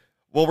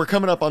 Well, we're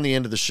coming up on the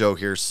end of the show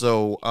here.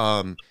 So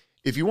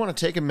if you want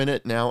to take a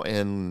minute now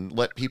and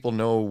let people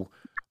know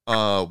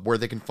where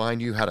they can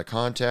find you, how to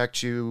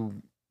contact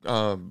you,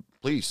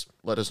 please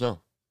let us know.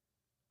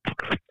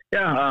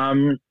 Yeah,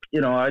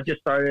 I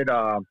just started,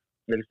 like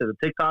I said, the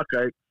TikTok.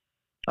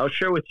 I'll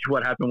share with you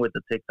what happened with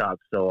the TikTok.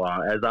 So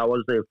as I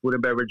was the food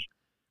and beverage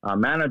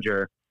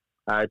manager,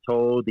 I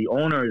told the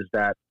owners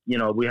that,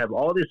 we have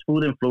all these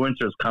food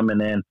influencers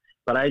coming in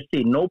But I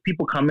see no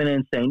people coming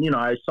in saying,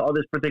 I saw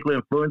this particular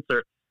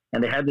influencer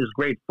and they had this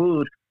great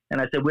food. And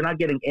I said, we're not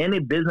getting any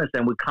business,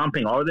 and we're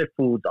comping all their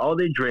foods, all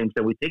their drinks,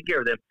 and we take care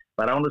of them,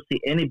 but I don't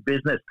see any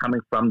business coming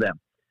from them.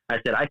 I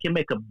said, I can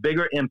make a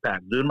bigger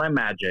impact doing my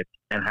magic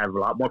and have a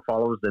lot more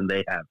followers than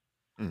they have.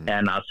 Mm-hmm.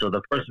 And so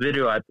the first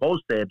video I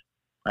posted,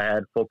 I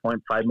had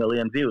 4.5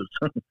 million views.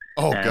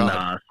 Oh, and,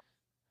 God.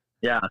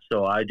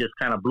 So I just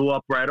kind of blew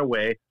up right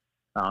away.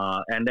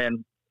 And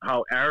then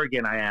how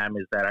arrogant I am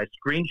is that I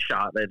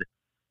screenshotted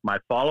my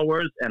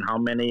followers and how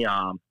many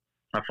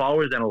my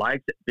followers and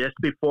likes just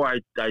before I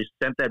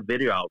sent that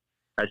video out.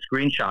 I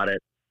screenshot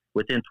it.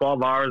 Within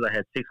 12 hours, I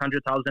had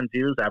 600,000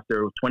 views.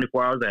 After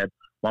 24 hours, I had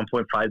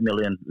 1.5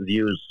 million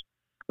views.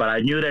 But I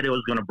knew that it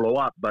was going to blow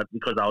up, but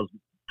because I was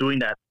doing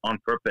that on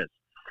purpose.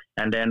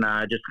 And then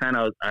I just kind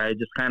of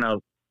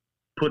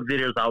put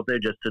videos out there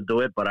just to do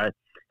it, but I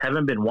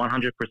haven't been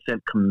 100%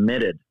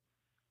 committed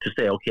to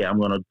say, okay, I'm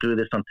going to do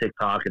this on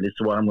TikTok and this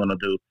is what I'm going to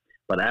do.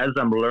 But as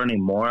I'm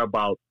learning more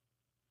about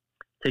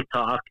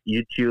TikTok,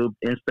 YouTube,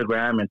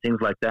 Instagram, and things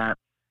like that,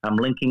 I'm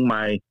linking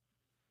my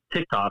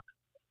TikTok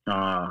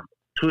to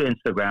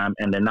Instagram,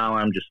 and then now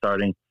I'm just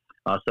starting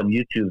some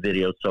YouTube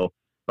videos. So,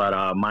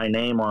 but my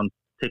name on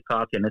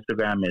TikTok and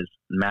Instagram is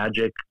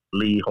Magic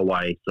Lee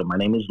Hawaii. So my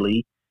name is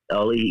Lee,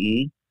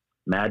 Lee,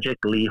 Magic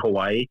Lee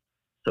Hawaii.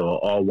 So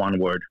all one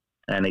word,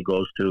 and it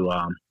goes to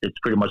it's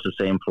pretty much the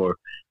same for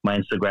my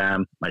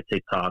Instagram, my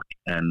TikTok,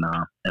 and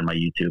my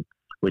YouTube,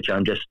 which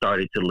I'm just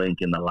starting to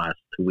link in the last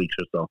 2 weeks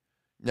or so.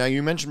 Now,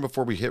 you mentioned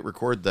before we hit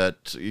record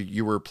that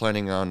you were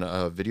planning on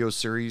a video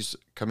series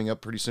coming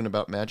up pretty soon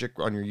about magic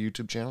on your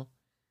YouTube channel.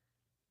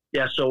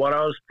 Yeah. So what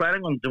I was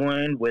planning on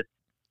doing with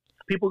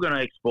people going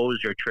to expose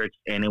your tricks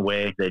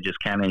anyway, they just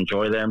can't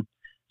enjoy them.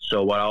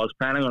 So what I was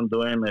planning on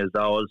doing is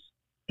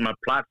my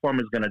platform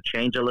is going to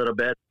change a little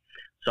bit.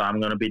 So I'm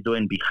going to be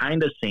doing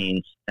behind the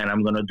scenes, and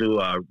I'm going to do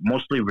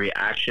mostly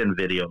reaction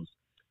videos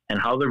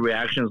and how the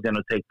reaction is going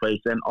to take place.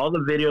 And all the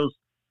videos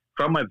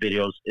from my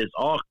videos is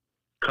all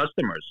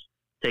customers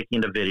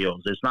taking the videos.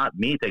 It's not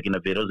me taking the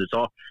videos.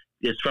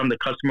 It's from the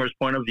customer's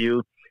point of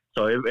view.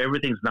 So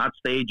everything's not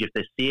staged. If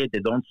they see it, they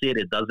don't see it,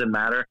 it doesn't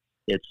matter.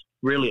 It's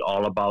really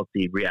all about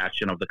the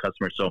reaction of the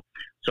customer.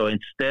 So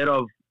instead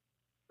of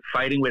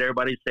fighting with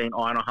everybody saying,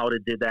 oh, I know how they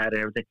did that and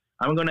everything,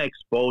 I'm going to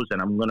expose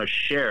and I'm going to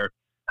share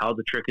how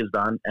the trick is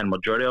done. And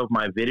majority of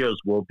my videos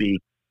will be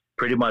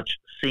pretty much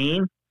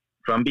seen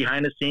from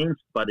behind the scenes,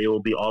 but it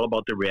will be all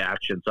about the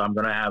reaction. So I'm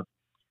going to have,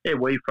 hey,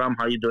 where you from?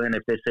 How you doing?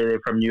 If they say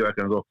they're from New York,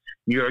 I'm going to go,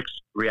 New York's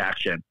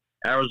reaction,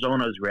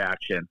 Arizona's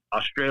reaction,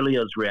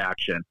 Australia's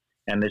reaction.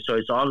 And so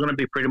it's all going to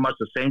be pretty much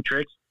the same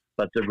tricks,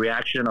 but the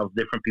reaction of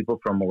different people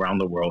from around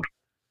the world.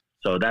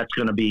 So that's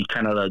going to be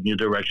kind of the new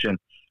direction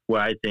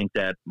where I think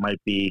that might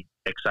be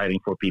exciting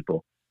for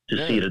people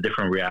to see the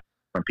different reactions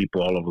from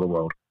people all over the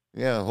world.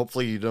 Yeah,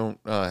 hopefully you don't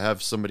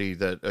have somebody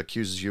that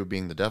accuses you of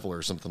being the devil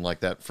or something like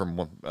that from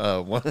one.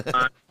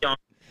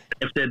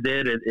 If they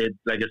did, it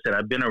like I said,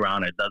 I've been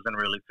around. It doesn't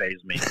really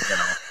faze me,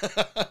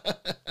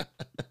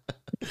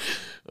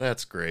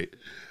 That's great.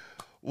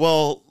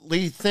 Well,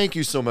 Lee, thank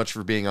you so much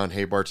for being on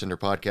Hey Bartender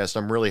Podcast.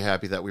 I'm really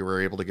happy that we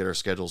were able to get our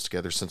schedules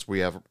together since we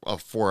have a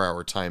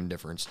 4-hour time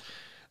difference.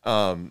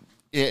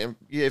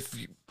 If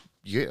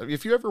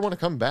you ever want to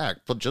come back,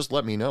 just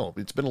let me know.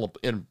 It's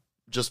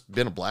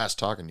been a blast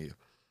talking to you.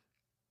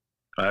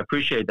 I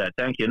appreciate that.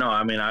 Thank you. No,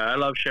 I mean, I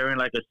love sharing.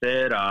 Like I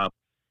said,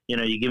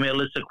 you give me a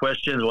list of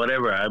questions,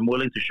 whatever. I'm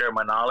willing to share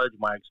my knowledge,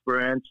 my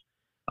experience.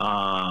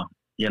 I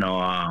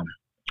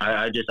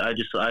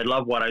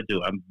love what I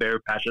do. I'm very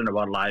passionate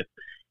about life,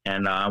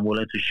 and I'm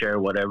willing to share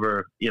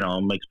whatever,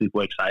 makes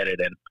people excited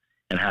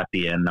and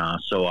happy. And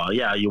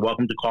you're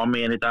welcome to call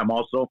me anytime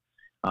also.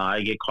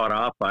 I get caught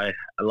up. I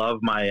love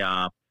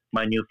my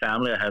new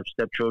family. I have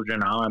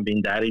stepchildren now. I'm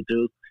being daddy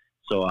too.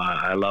 So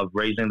I love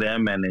raising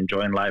them and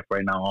enjoying life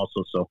right now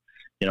also. So,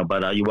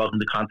 but you're welcome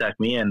to contact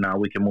me, and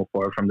we can move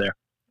forward from there.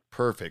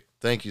 Perfect.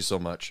 Thank you so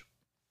much.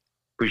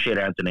 Appreciate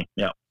it, Anthony.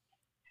 Yeah.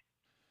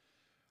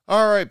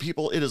 All right,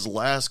 people, it is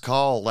last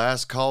call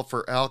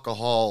for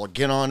alcohol.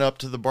 Get on up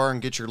to the bar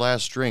and get your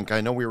last drink.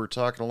 I know we were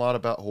talking a lot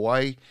about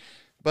Hawaii,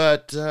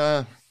 but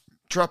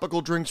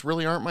tropical drinks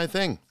really aren't my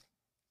thing.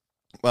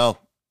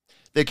 Well,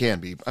 they can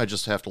be. I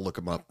just have to look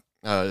them up.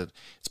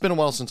 It's been a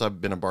while since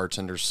I've been a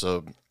bartender,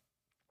 so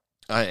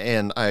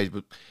I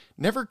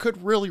never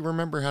could really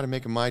remember how to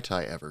make a Mai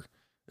Tai ever.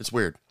 It's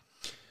weird.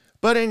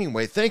 But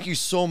anyway, thank you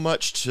so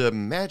much to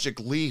Magic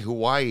Lee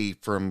Hawaii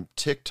from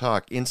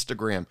TikTok,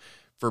 Instagram,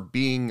 for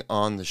being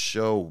on the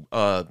show.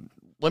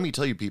 Let me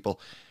tell you, people,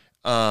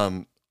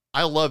 I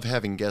love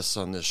having guests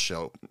on this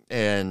show.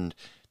 And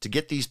to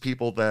get these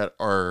people that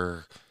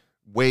are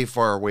way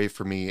far away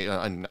from me,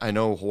 I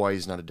know Hawaii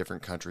is not a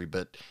different country,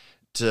 but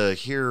to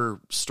hear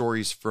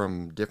stories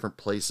from different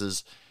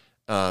places,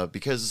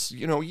 because,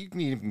 you can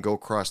even go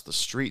across the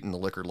street and the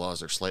liquor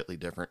laws are slightly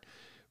different,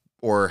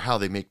 or how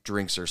they make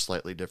drinks are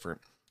slightly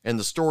different. And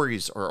the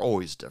stories are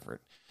always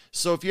different.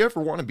 So if you ever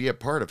want to be a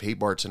part of Hey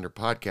Bartender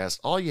Podcast,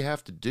 all you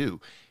have to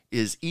do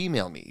is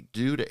email me,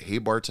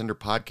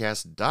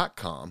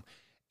 dude@heybartenderpodcast.com,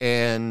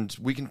 and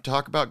we can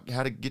talk about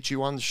how to get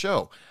you on the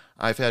show.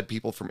 I've had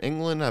people from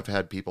England. I've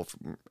had people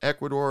from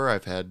Ecuador.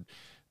 I've had,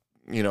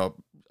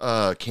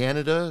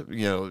 Canada.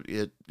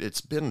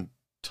 It's been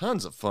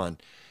tons of fun.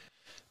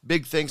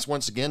 Big thanks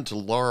once again to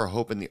Laura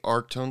Hope and the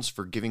Arctones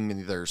for giving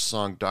me their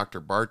song Dr.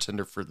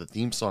 Bartender for the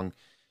theme song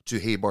to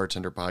Hey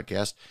Bartender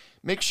Podcast.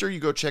 Make sure you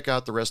go check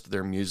out the rest of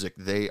their music.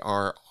 They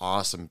are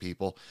awesome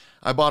people.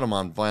 I bought them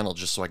on vinyl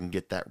just so I can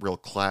get that real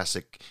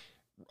classic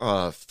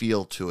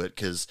feel to it,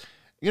 because,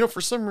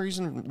 for some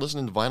reason,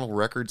 listening to vinyl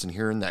records and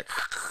hearing that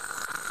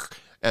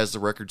as the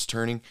record's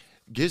turning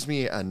gives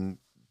me a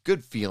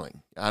good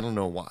feeling. I don't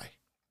know why.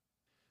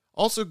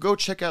 Also, go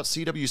check out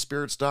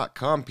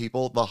cwspirits.com,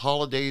 people. The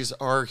holidays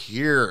are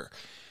here.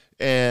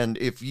 And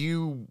if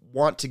you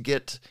want to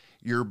get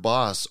your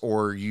boss,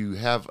 or you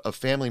have a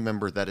family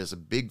member that is a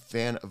big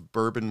fan of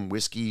bourbon,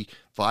 whiskey,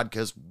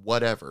 vodkas,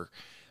 whatever,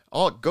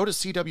 go to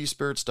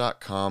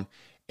cwspirits.com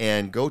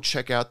and go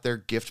check out their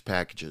gift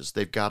packages.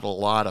 They've got a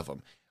lot of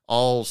them.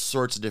 All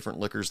sorts of different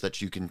liquors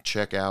that you can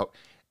check out.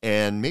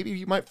 And maybe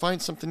you might find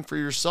something for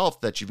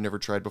yourself that you've never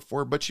tried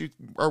before, but you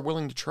are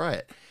willing to try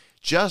it.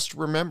 Just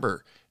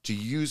remember to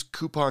use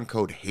coupon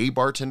code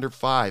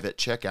HeyBartender5 at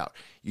checkout.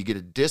 You get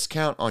a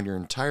discount on your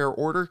entire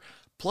order.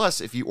 Plus,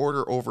 if you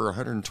order over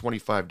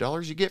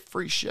 $125, you get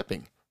free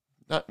shipping.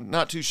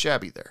 Not too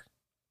shabby there.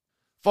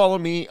 Follow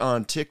me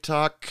on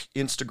TikTok,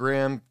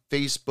 Instagram,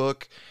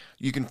 Facebook.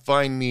 You can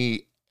find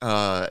me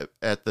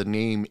at the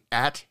name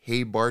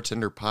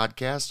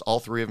 @HeyBartenderPodcast. All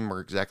three of them are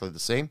exactly the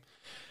same.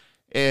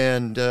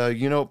 And,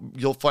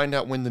 you'll find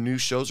out when the new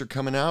shows are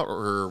coming out,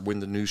 or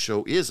when the new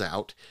show is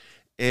out.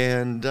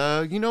 And,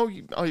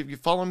 if you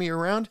follow me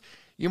around,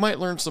 you might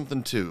learn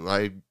something too.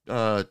 I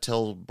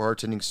tell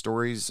bartending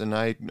stories, and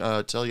I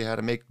tell you how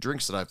to make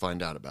drinks that I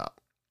find out about.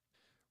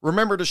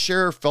 Remember to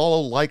share, follow,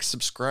 like,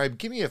 subscribe.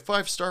 Give me a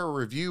 5-star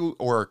review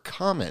or a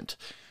comment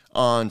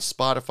on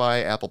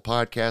Spotify, Apple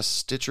Podcasts,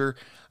 Stitcher.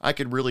 I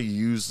could really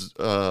use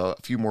a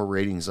few more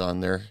ratings on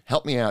there.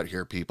 Help me out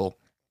here, people.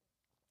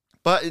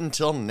 But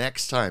until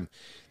next time,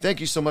 thank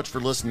you so much for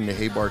listening to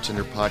Hey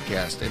Bartender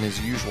Podcast. And as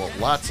usual,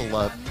 lots of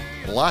love,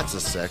 lots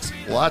of sex,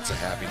 lots of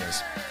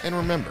happiness. And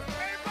remember,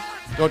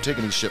 don't take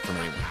any shit from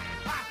anyone.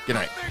 Good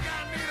night.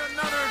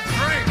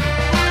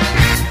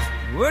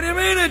 What do you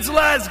mean it's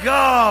last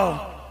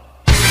call?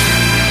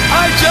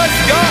 I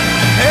just got